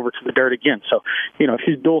transferred her over to the dirt again. So, if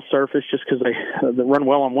she's dual surface, just because they run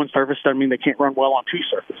well on one surface doesn't mean they can't run well on 2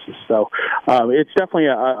 surfaces. So it's definitely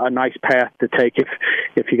a nice path to take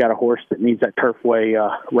if you got a horse that needs that Turfway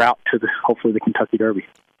route to hopefully the Kentucky Derby.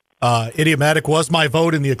 Idiomatic was my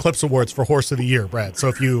vote in the Eclipse Awards for Horse of the Year, Brad. So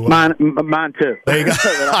if you mine too. There you go.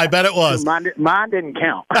 I bet it was. Mine didn't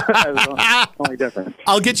count. That was the only difference.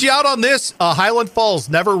 I'll get you out on this. Highland Falls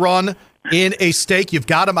never run in a stake. You've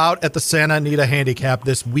got him out at the Santa Anita Handicap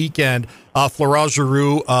this weekend. Florent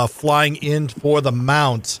Giroux flying in for the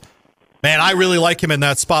mount. Man, I really like him in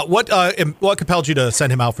that spot. What compelled you to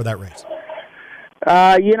send him out for that race?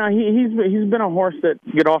 He's been a horse that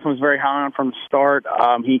Godolphin was very high on from the start.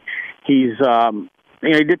 He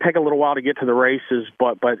did take a little while to get to the races,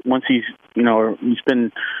 but once he's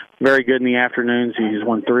been very good in the afternoons. He's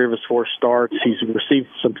won 3 of his 4 starts. He's received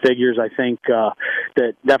some figures, I think,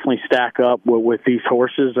 that definitely stack up with these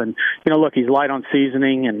horses. And, look, he's light on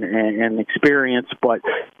seasoning and experience, but,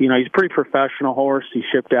 he's a pretty professional horse. He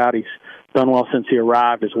shipped out. He's done well since he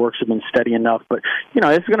arrived. His works have been steady enough, but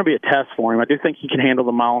this is going to be a test for him. I do think he can handle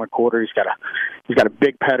the 1.25 miles. He's got a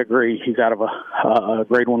big pedigree. He's out of a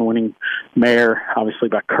Grade 1 winning mare, obviously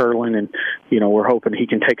by Curlin, and we're hoping he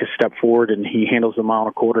can take a step forward and he handles the 1.25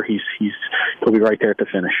 miles. He'll be right there at the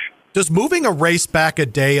finish. Does moving a race back a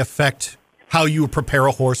day affect how you prepare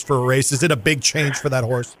a horse for a race? Is it a big change for that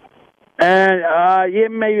horse? Yeah,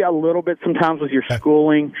 maybe a little bit sometimes with your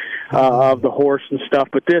schooling of the horse and stuff.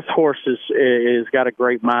 But this horse is got a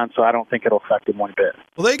great mind, so I don't think it'll affect him one bit.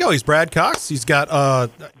 Well, there you go. He's Brad Cox. He's got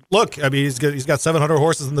he's got 700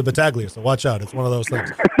 horses in the Battaglia, so watch out. It's one of those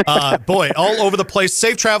things. Boy, all over the place.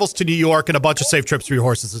 Safe travels to New York and a bunch of safe trips for your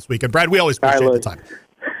horses this weekend. Brad, we always appreciate the time.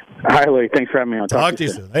 All right, Louie. Thanks for having me on. Talk to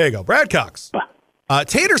you soon. There you go. Brad Cox.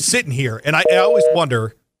 Tater's sitting here, and I always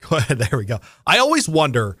wonder. There we go. I always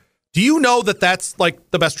wonder. Do you know that that's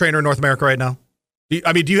like the best trainer in North America right now? Do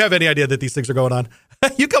you have any idea that these things are going on?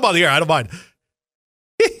 You come on the air. I don't mind.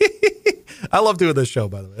 I love doing this show,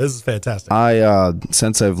 by the way. This is fantastic.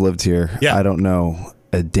 Since I've lived here, I don't know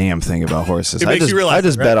a damn thing about horses. I just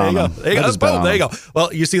bet on them. There you go.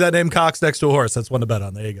 Well, you see that name Cox next to a horse. That's one to bet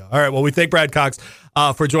on. There you go. All right. Well, we thank Brad Cox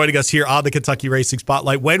for joining us here on the Kentucky Racing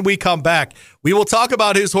Spotlight. When we come back, we will talk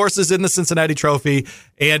about his horses in the Cincinnati Trophy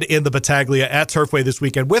and in the Battaglia at Turfway this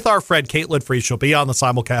weekend with our friend Caitlin Free. She'll be on the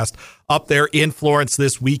simulcast up there in Florence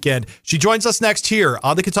this weekend. She joins us next here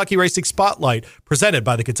on the Kentucky Racing Spotlight, presented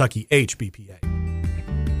by the Kentucky HBPA.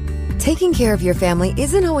 Taking care of your family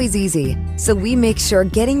isn't always easy, so we make sure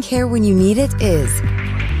getting care when you need it is.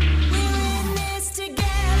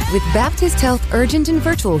 With Baptist Health Urgent and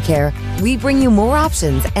Virtual Care, we bring you more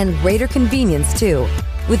options and greater convenience too.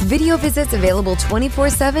 With video visits available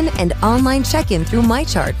 24/7 and online check-in through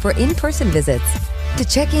MyChart for in-person visits. To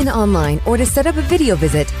check in online or to set up a video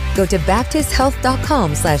visit, go to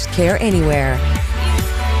baptisthealth.com/careanywhere.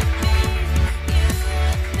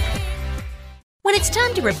 When it's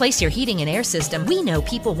time to replace your heating and air system, we know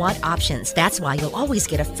people want options. That's why you'll always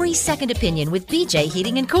get a free second opinion with BJ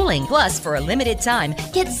Heating and Cooling. Plus, for a limited time,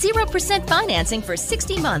 get 0% financing for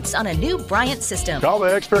 60 months on a new Bryant system. Call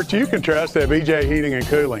the experts you can trust at BJ Heating and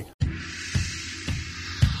Cooling.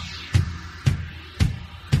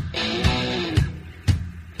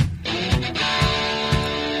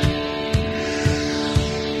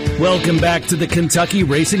 Welcome back to the Kentucky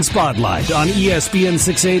Racing Spotlight on ESPN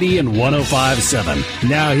 680 and 105.7.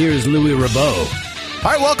 Now here's Louis Rabeau.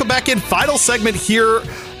 All right, welcome back in. Final segment here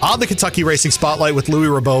on the Kentucky Racing Spotlight with Louis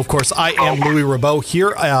Rabeau. Of course, I am Louis Rabeau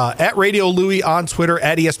here at Radio Louis on Twitter,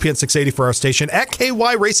 at ESPN 680 for our station, at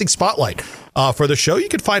KY Racing Spotlight for the show. You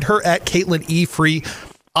can find her at Caitlin E. Free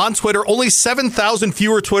on Twitter. Only 7,000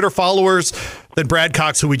 fewer Twitter followers than Brad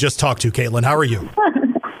Cox, who we just talked to. Caitlin, how are you?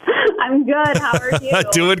 I'm good. How are you?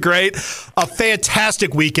 Doing great. A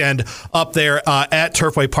fantastic weekend up there at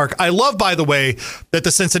Turfway Park. I love, by the way, that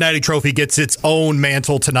the Cincinnati Trophy gets its own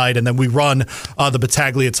mantle tonight, and then we run the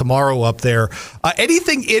Battaglia tomorrow up there.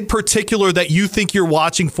 Anything in particular that you think you're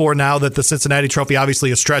watching for now that the Cincinnati Trophy,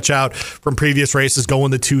 obviously a stretch out from previous races,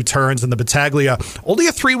 going the 2 turns, and the Battaglia, only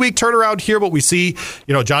a 3-week turnaround here, but we see,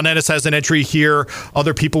 John Ennis has an entry here,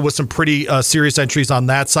 other people with some pretty serious entries on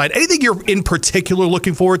that side. Anything you're in particular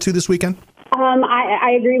looking forward to this weekend?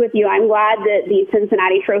 I agree with you. I'm glad that the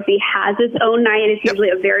Cincinnati Trophy has its own night. It's usually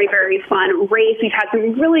a very, very fun race. We've had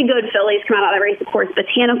some really good fillies come out of that race, of course,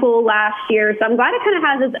 Botanical last year. So I'm glad it kind of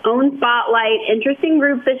has its own spotlight. Interesting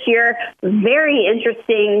group this year. Very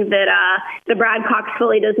interesting that the Brad Cox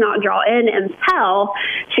filly does not draw in. And Pell,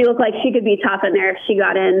 she looked like she could be tough in there if she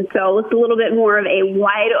got in. So it's a little bit more of a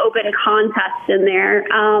wide open contest in there.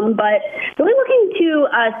 But really looking to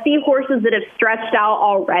see horses that have stretched out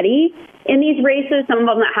already in these races, some of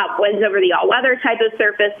them that have wins over the all-weather type of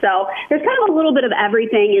surface. So there's kind of a little bit of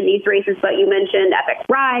everything in these races, but you mentioned Epic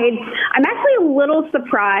Ride. I'm actually a little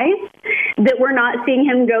surprised that we're not seeing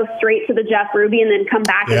him go straight to the Jeff Ruby and then come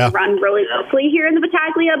back and run really quickly here in the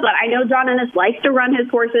Battaglia. But I know John Ennis likes to run his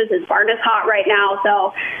horses. His barn is hot right now.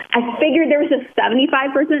 So I figured there was a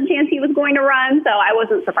 75% chance he was going to run. So I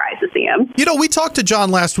wasn't surprised to see him. We talked to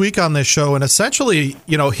John last week on this show, and essentially,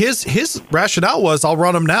 his rationale was, I'll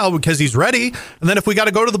run him now because he's ready. And then if we got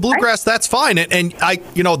to go to the Bluegrass, that's fine. And I,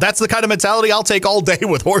 that's the kind of mentality I'll take all day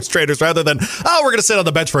with horse traders rather than, we're going to sit on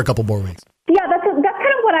the bench for a couple more weeks. Yeah, that's kind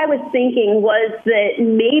of what I was thinking, was that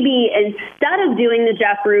maybe instead of doing the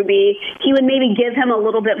Jeff Ruby, he would maybe give him a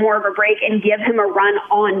little bit more of a break and give him a run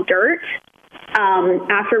on dirt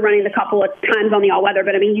after running the couple of times on the all-weather.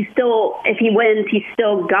 But, I mean, if he wins, he's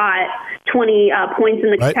still got 20 points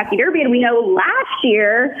in the Kentucky Derby. And we know last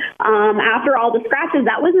year, after all the scratches,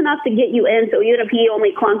 that was enough to get you in. So even if he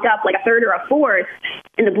only clunked up like a third or a fourth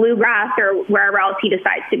in the Bluegrass or wherever else he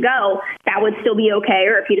decides to go, that would still be okay.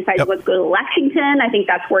 Or if he decides to go to Lexington, I think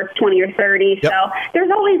that's worth 20 or 30. So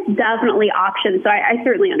there's always definitely options. So I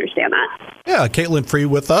certainly understand that. Yeah, Caitlin Free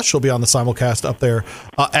with us. She'll be on the simulcast up there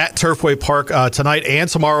at Turfway Park tonight and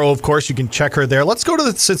tomorrow. Of course, you can check her there. Let's go to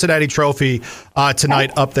the Cincinnati Trophy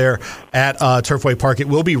tonight up there at Turfway Park. It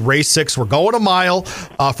will be race 6. We're going a mile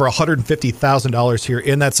for $150,000 here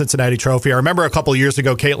in that Cincinnati Trophy. I remember a couple of years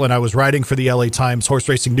ago, Caitlin, I was writing for the LA Times horse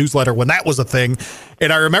racing newsletter when that was a thing.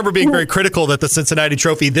 And I remember being very critical that the Cincinnati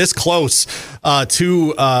Trophy this close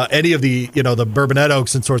to any of the, the Bourbonnette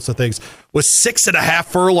Oaks and sorts of things was 6.5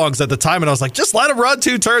 furlongs at the time. And I was like, just let them run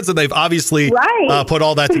 2 turns. And they've obviously put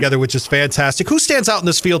all that together, which is fantastic. Who stands out in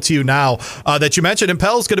this field to you now that you mentioned?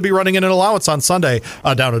 Impel's going to be running in an allowance on Sunday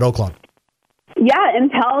down at Oaklawn. Yeah,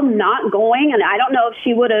 Impel not going, and I don't know if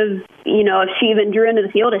she would have, if she even drew into the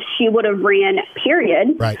field, if she would have ran,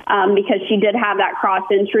 period, because she did have that cross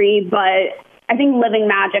entry, but I think Living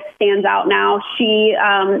Magic stands out now.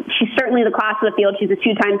 She's certainly the class of the field. She's a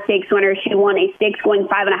 2-time stakes winner. She won a stakes going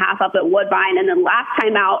 5.5 up at Woodbine. And then last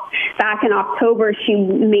time out, back in October, she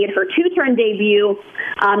made her 2-turn debut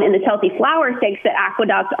in the Chelsea Flower Stakes at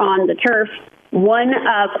Aqueduct on the turf. Won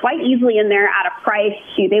quite easily in there at a price.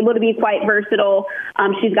 She's able to be quite versatile.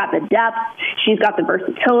 She's got the depth. She's got the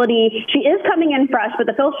versatility. She is coming in fresh, but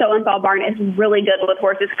the Phil Schoenthal barn is really good with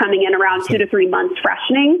horses coming in around 2 to 3 months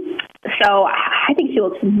freshening. So I think she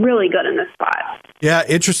looks really good in this spot. Yeah,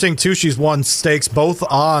 interesting, too. She's won stakes both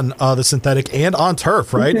on the synthetic and on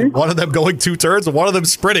turf, right? And one of them going 2 turns and one of them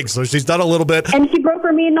sprinting. So she's done a little bit. And she broke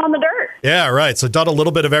her mean on the dirt. Yeah, right. So done a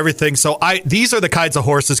little bit of everything. So these are the kinds of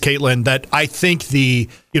horses, Caitlin, that I think this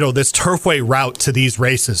Turfway route to these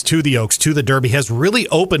races, to the Oaks, to the Derby, has really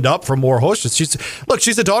opened up for more horses.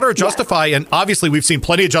 She's a daughter of Justify, and obviously we've seen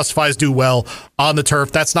plenty of Justifies do well on the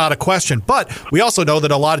turf. That's not a question. But we also know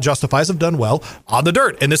that a lot of Justifies have done well on the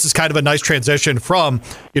dirt. And this is kind of a nice transition from,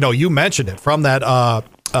 you mentioned it, from that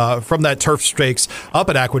turf stakes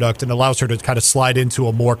up at Aqueduct, and allows her to kind of slide into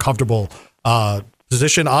a more comfortable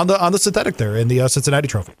position on the synthetic there in the Cincinnati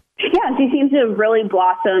Trophy. Yeah, she seems to have really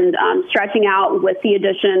blossomed, stretching out with the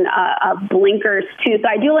addition of blinkers, too. So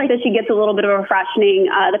I do like that she gets a little bit of a freshening.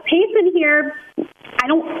 The pace in here, I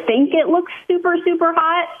don't think it looks super, super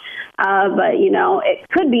hot. But, it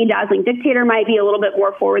could be. Dazzling Dictator might be a little bit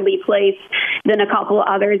more forwardly placed than a couple of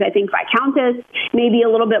others. I think Viscountess may be a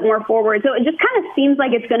little bit more forward. So it just kind of seems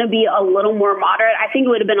like it's going to be a little more moderate. I think it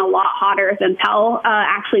would have been a lot hotter if Impel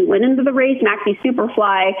actually went into the race. Maxi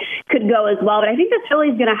Superfly could go as well. But I think this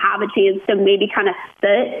filly's going to have a chance to maybe kind of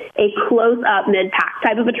sit a close-up mid-pack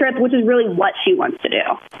type of a trip, which is really what she wants to do.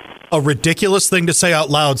 A ridiculous thing to say out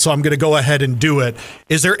loud, so I'm going to go ahead and do it.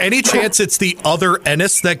 Is there any chance it's the other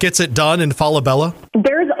Ennis that gets it done in Falabella?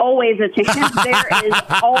 There's always a chance. There is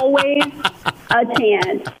always a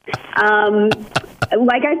chance.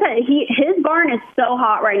 Like I said, his barn is so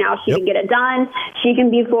hot right now. She can get it done. She can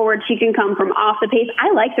be forward. She can come from off the pace.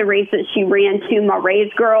 I like the race that she ran to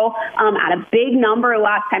Maray's Girl at a big number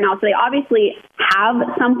last time out. So they obviously have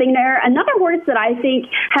something there. Another horse that I think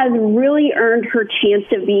has really earned her chance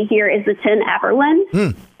to be here is the 10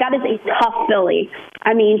 Everlyn. That is a tough filly.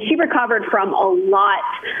 I mean, she recovered from a lot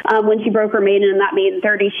when she broke her maiden in that maiden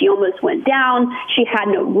 30. She almost went down. She had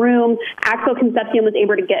no room. Axel Concepcion was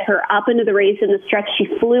able to get her up into the race in the stretch. She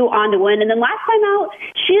flew on to win. And then last time out,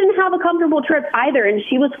 she didn't have a comfortable trip either, and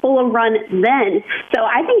she was full of run then. So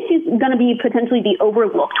I think she's going to be potentially the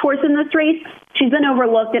overlooked horse in this race. She's been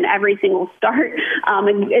overlooked in every single start,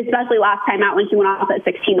 especially last time out when she went off at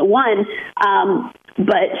 16-1.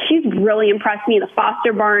 But she's really impressed me. The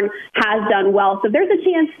Foster barn has done well. So there's a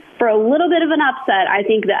chance for a little bit of an upset. I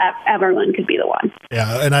think that Everlyn could be the one.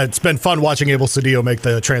 Yeah, and it's been fun watching Abel Cedillo make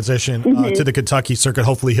the transition to the Kentucky circuit.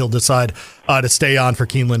 Hopefully he'll decide to stay on for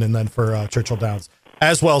Keeneland and then for Churchill Downs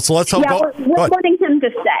as well. So let's hope. Yeah, we're wanting him to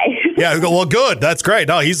stay. Yeah, well, good. That's great.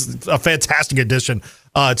 No, he's a fantastic addition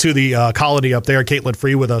to the colony up there. Caitlin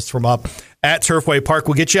Free with us from up at Turfway Park.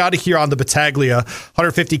 We'll get you out of here on the Battaglia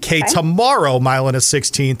 150K tomorrow, mile and a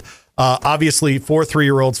 16th. Obviously, 4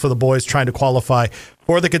 3-year-olds for the boys trying to qualify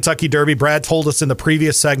for the Kentucky Derby. Brad told us in the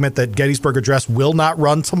previous segment that Gettysburg Address will not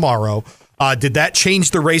run tomorrow. Did that change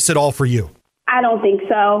the race at all for you? I don't think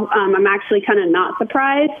so. I'm actually kind of not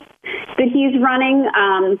surprised that he's running.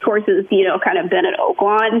 Of course, it's, kind of been at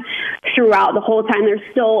Oaklawn throughout the whole time. There's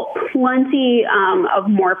still plenty of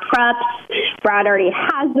more preps. Brad already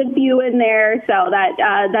has a few in there, so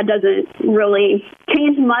that doesn't really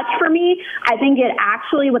change much for me. I think it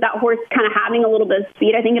actually, with that horse kind of having a little bit of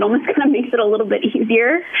speed, I think it almost kind of makes it a little bit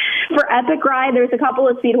easier. For Epic Ride, there's a couple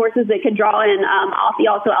of speed horses that could draw in off the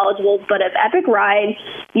also eligibles, but if Epic Ride,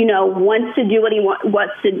 wants to do what he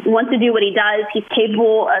wants to do what he does, he's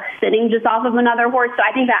capable of sitting just off of another horse. So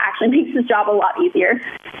I think that actually makes his job a lot easier.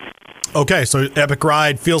 Okay, so Epic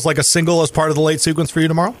Ride feels like a single as part of the late sequence for you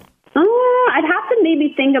tomorrow? I'd have to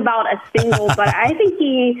maybe think about a single, but I think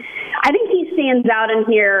he stands out in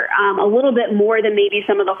here a little bit more than maybe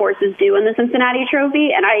some of the horses do in the Cincinnati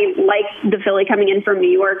Trophy. And I like the filly coming in from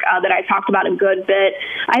New York that I talked about a good bit.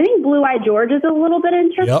 I think Blue Eye George is a little bit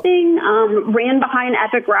interesting. Yep. Ran behind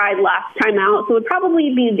Epic Ride last time out, so it would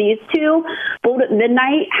probably be these two. Bold at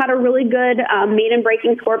Midnight had a really good maiden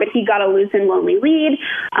breaking score, but he got a loose and lonely lead.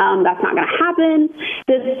 That's not going to happen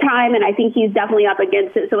this time, and I think he's definitely up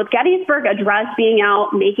against it. So with Gettysburg Address being out,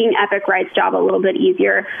 making Epic Ride's job a little bit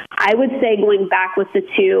easier, I would say going back with the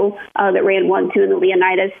two that ran 1-2 in the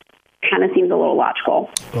Leonidas kind of seems a little logical.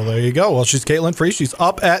 Well, there you go. Well, she's Caitlin Free. She's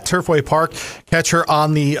up at Turfway Park. Catch her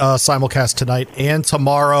on the simulcast tonight and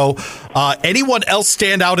tomorrow. Anyone else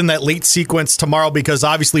stand out in that late sequence tomorrow? Because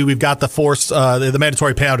obviously we've got the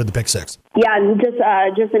mandatory payout in the Pick Six. Yeah,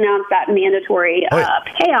 just announced that mandatory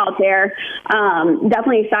payout there.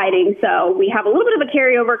 Definitely exciting. So we have a little bit of a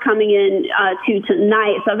carryover coming in to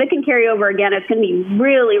tonight. So if it can carry over again, it's going to be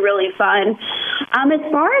really, really fun.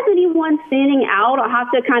 As far as anyone standing out, I'll have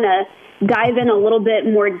to kind of dive in a little bit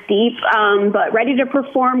more deep, but ready to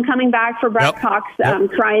perform coming back for Brett Cox,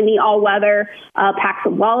 trying the all-weather.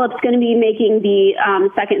 Paxton Wallop's going to be making the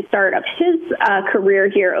second start of his career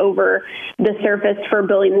here over the surface for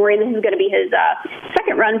Billy Morey. This is going to be his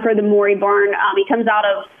second run for the Morey barn. He comes out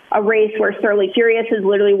of a race where Surly Furious has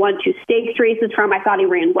literally won 2 stakes races from. I thought he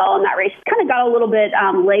ran well in that race. Kind of got a little bit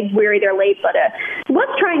leg weary there late, but was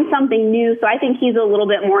trying something new. So I think he's a little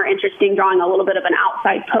bit more interesting, drawing a little bit of an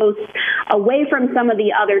outside post away from some of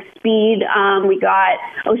the other speed. We got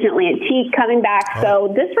Ocean Atlantique coming back.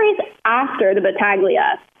 So this race after the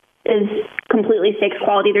Battaglia is completely stakes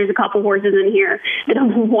quality. There's a couple horses in here that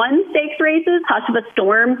have won stakes races. Hush of a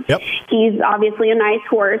Storm. Yep. He's obviously a nice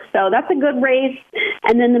horse, so that's a good race.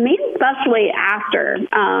 And then the maiden specialty after.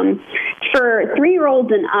 For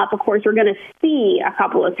 3-year-olds and up, of course, we're going to see a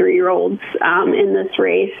couple of 3-year-olds in this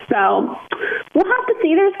race. So we'll have to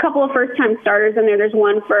see. There's a couple of first-time starters in there. There's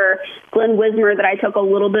one for Glenn Wismer that I took a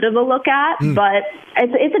little bit of a look at, but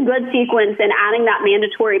it's a good sequence, and adding that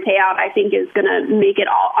mandatory payout, I think, is going to make it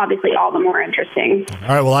obviously all the more interesting.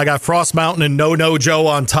 All right, well, I got Frost Mountain and No Joe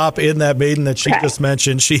on top in that maiden that she just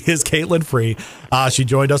mentioned. She is Caitlin Free. She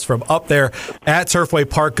joined us from up there at Turfway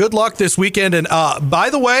Park. Good luck this weekend. And by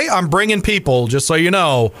the way, I'm bringing people, just so you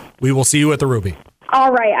know. We will see you at the Ruby.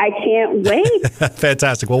 All right, I can't wait.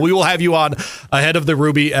 Fantastic. Well, we will have you on ahead of the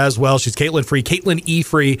Ruby as well. She's Caitlin Free, Caitlin E.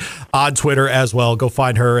 Free on Twitter as well. Go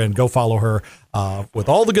find her and go follow her with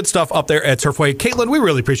all the good stuff up there at Turfway. Caitlin, we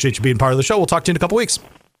really appreciate you being part of the show. We'll talk to you in a couple weeks.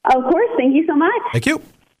 Of course. Thank you so much. Thank you.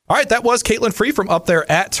 All right, that was Caitlin Free from up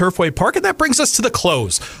there at Turfway Park, and that brings us to the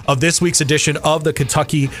close of this week's edition of the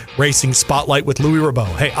Kentucky Racing Spotlight with Louis Rabeau.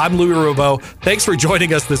 Hey, I'm Louis Rabeau. Thanks for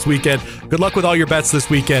joining us this weekend. Good luck with all your bets this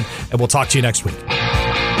weekend, and we'll talk to you next week.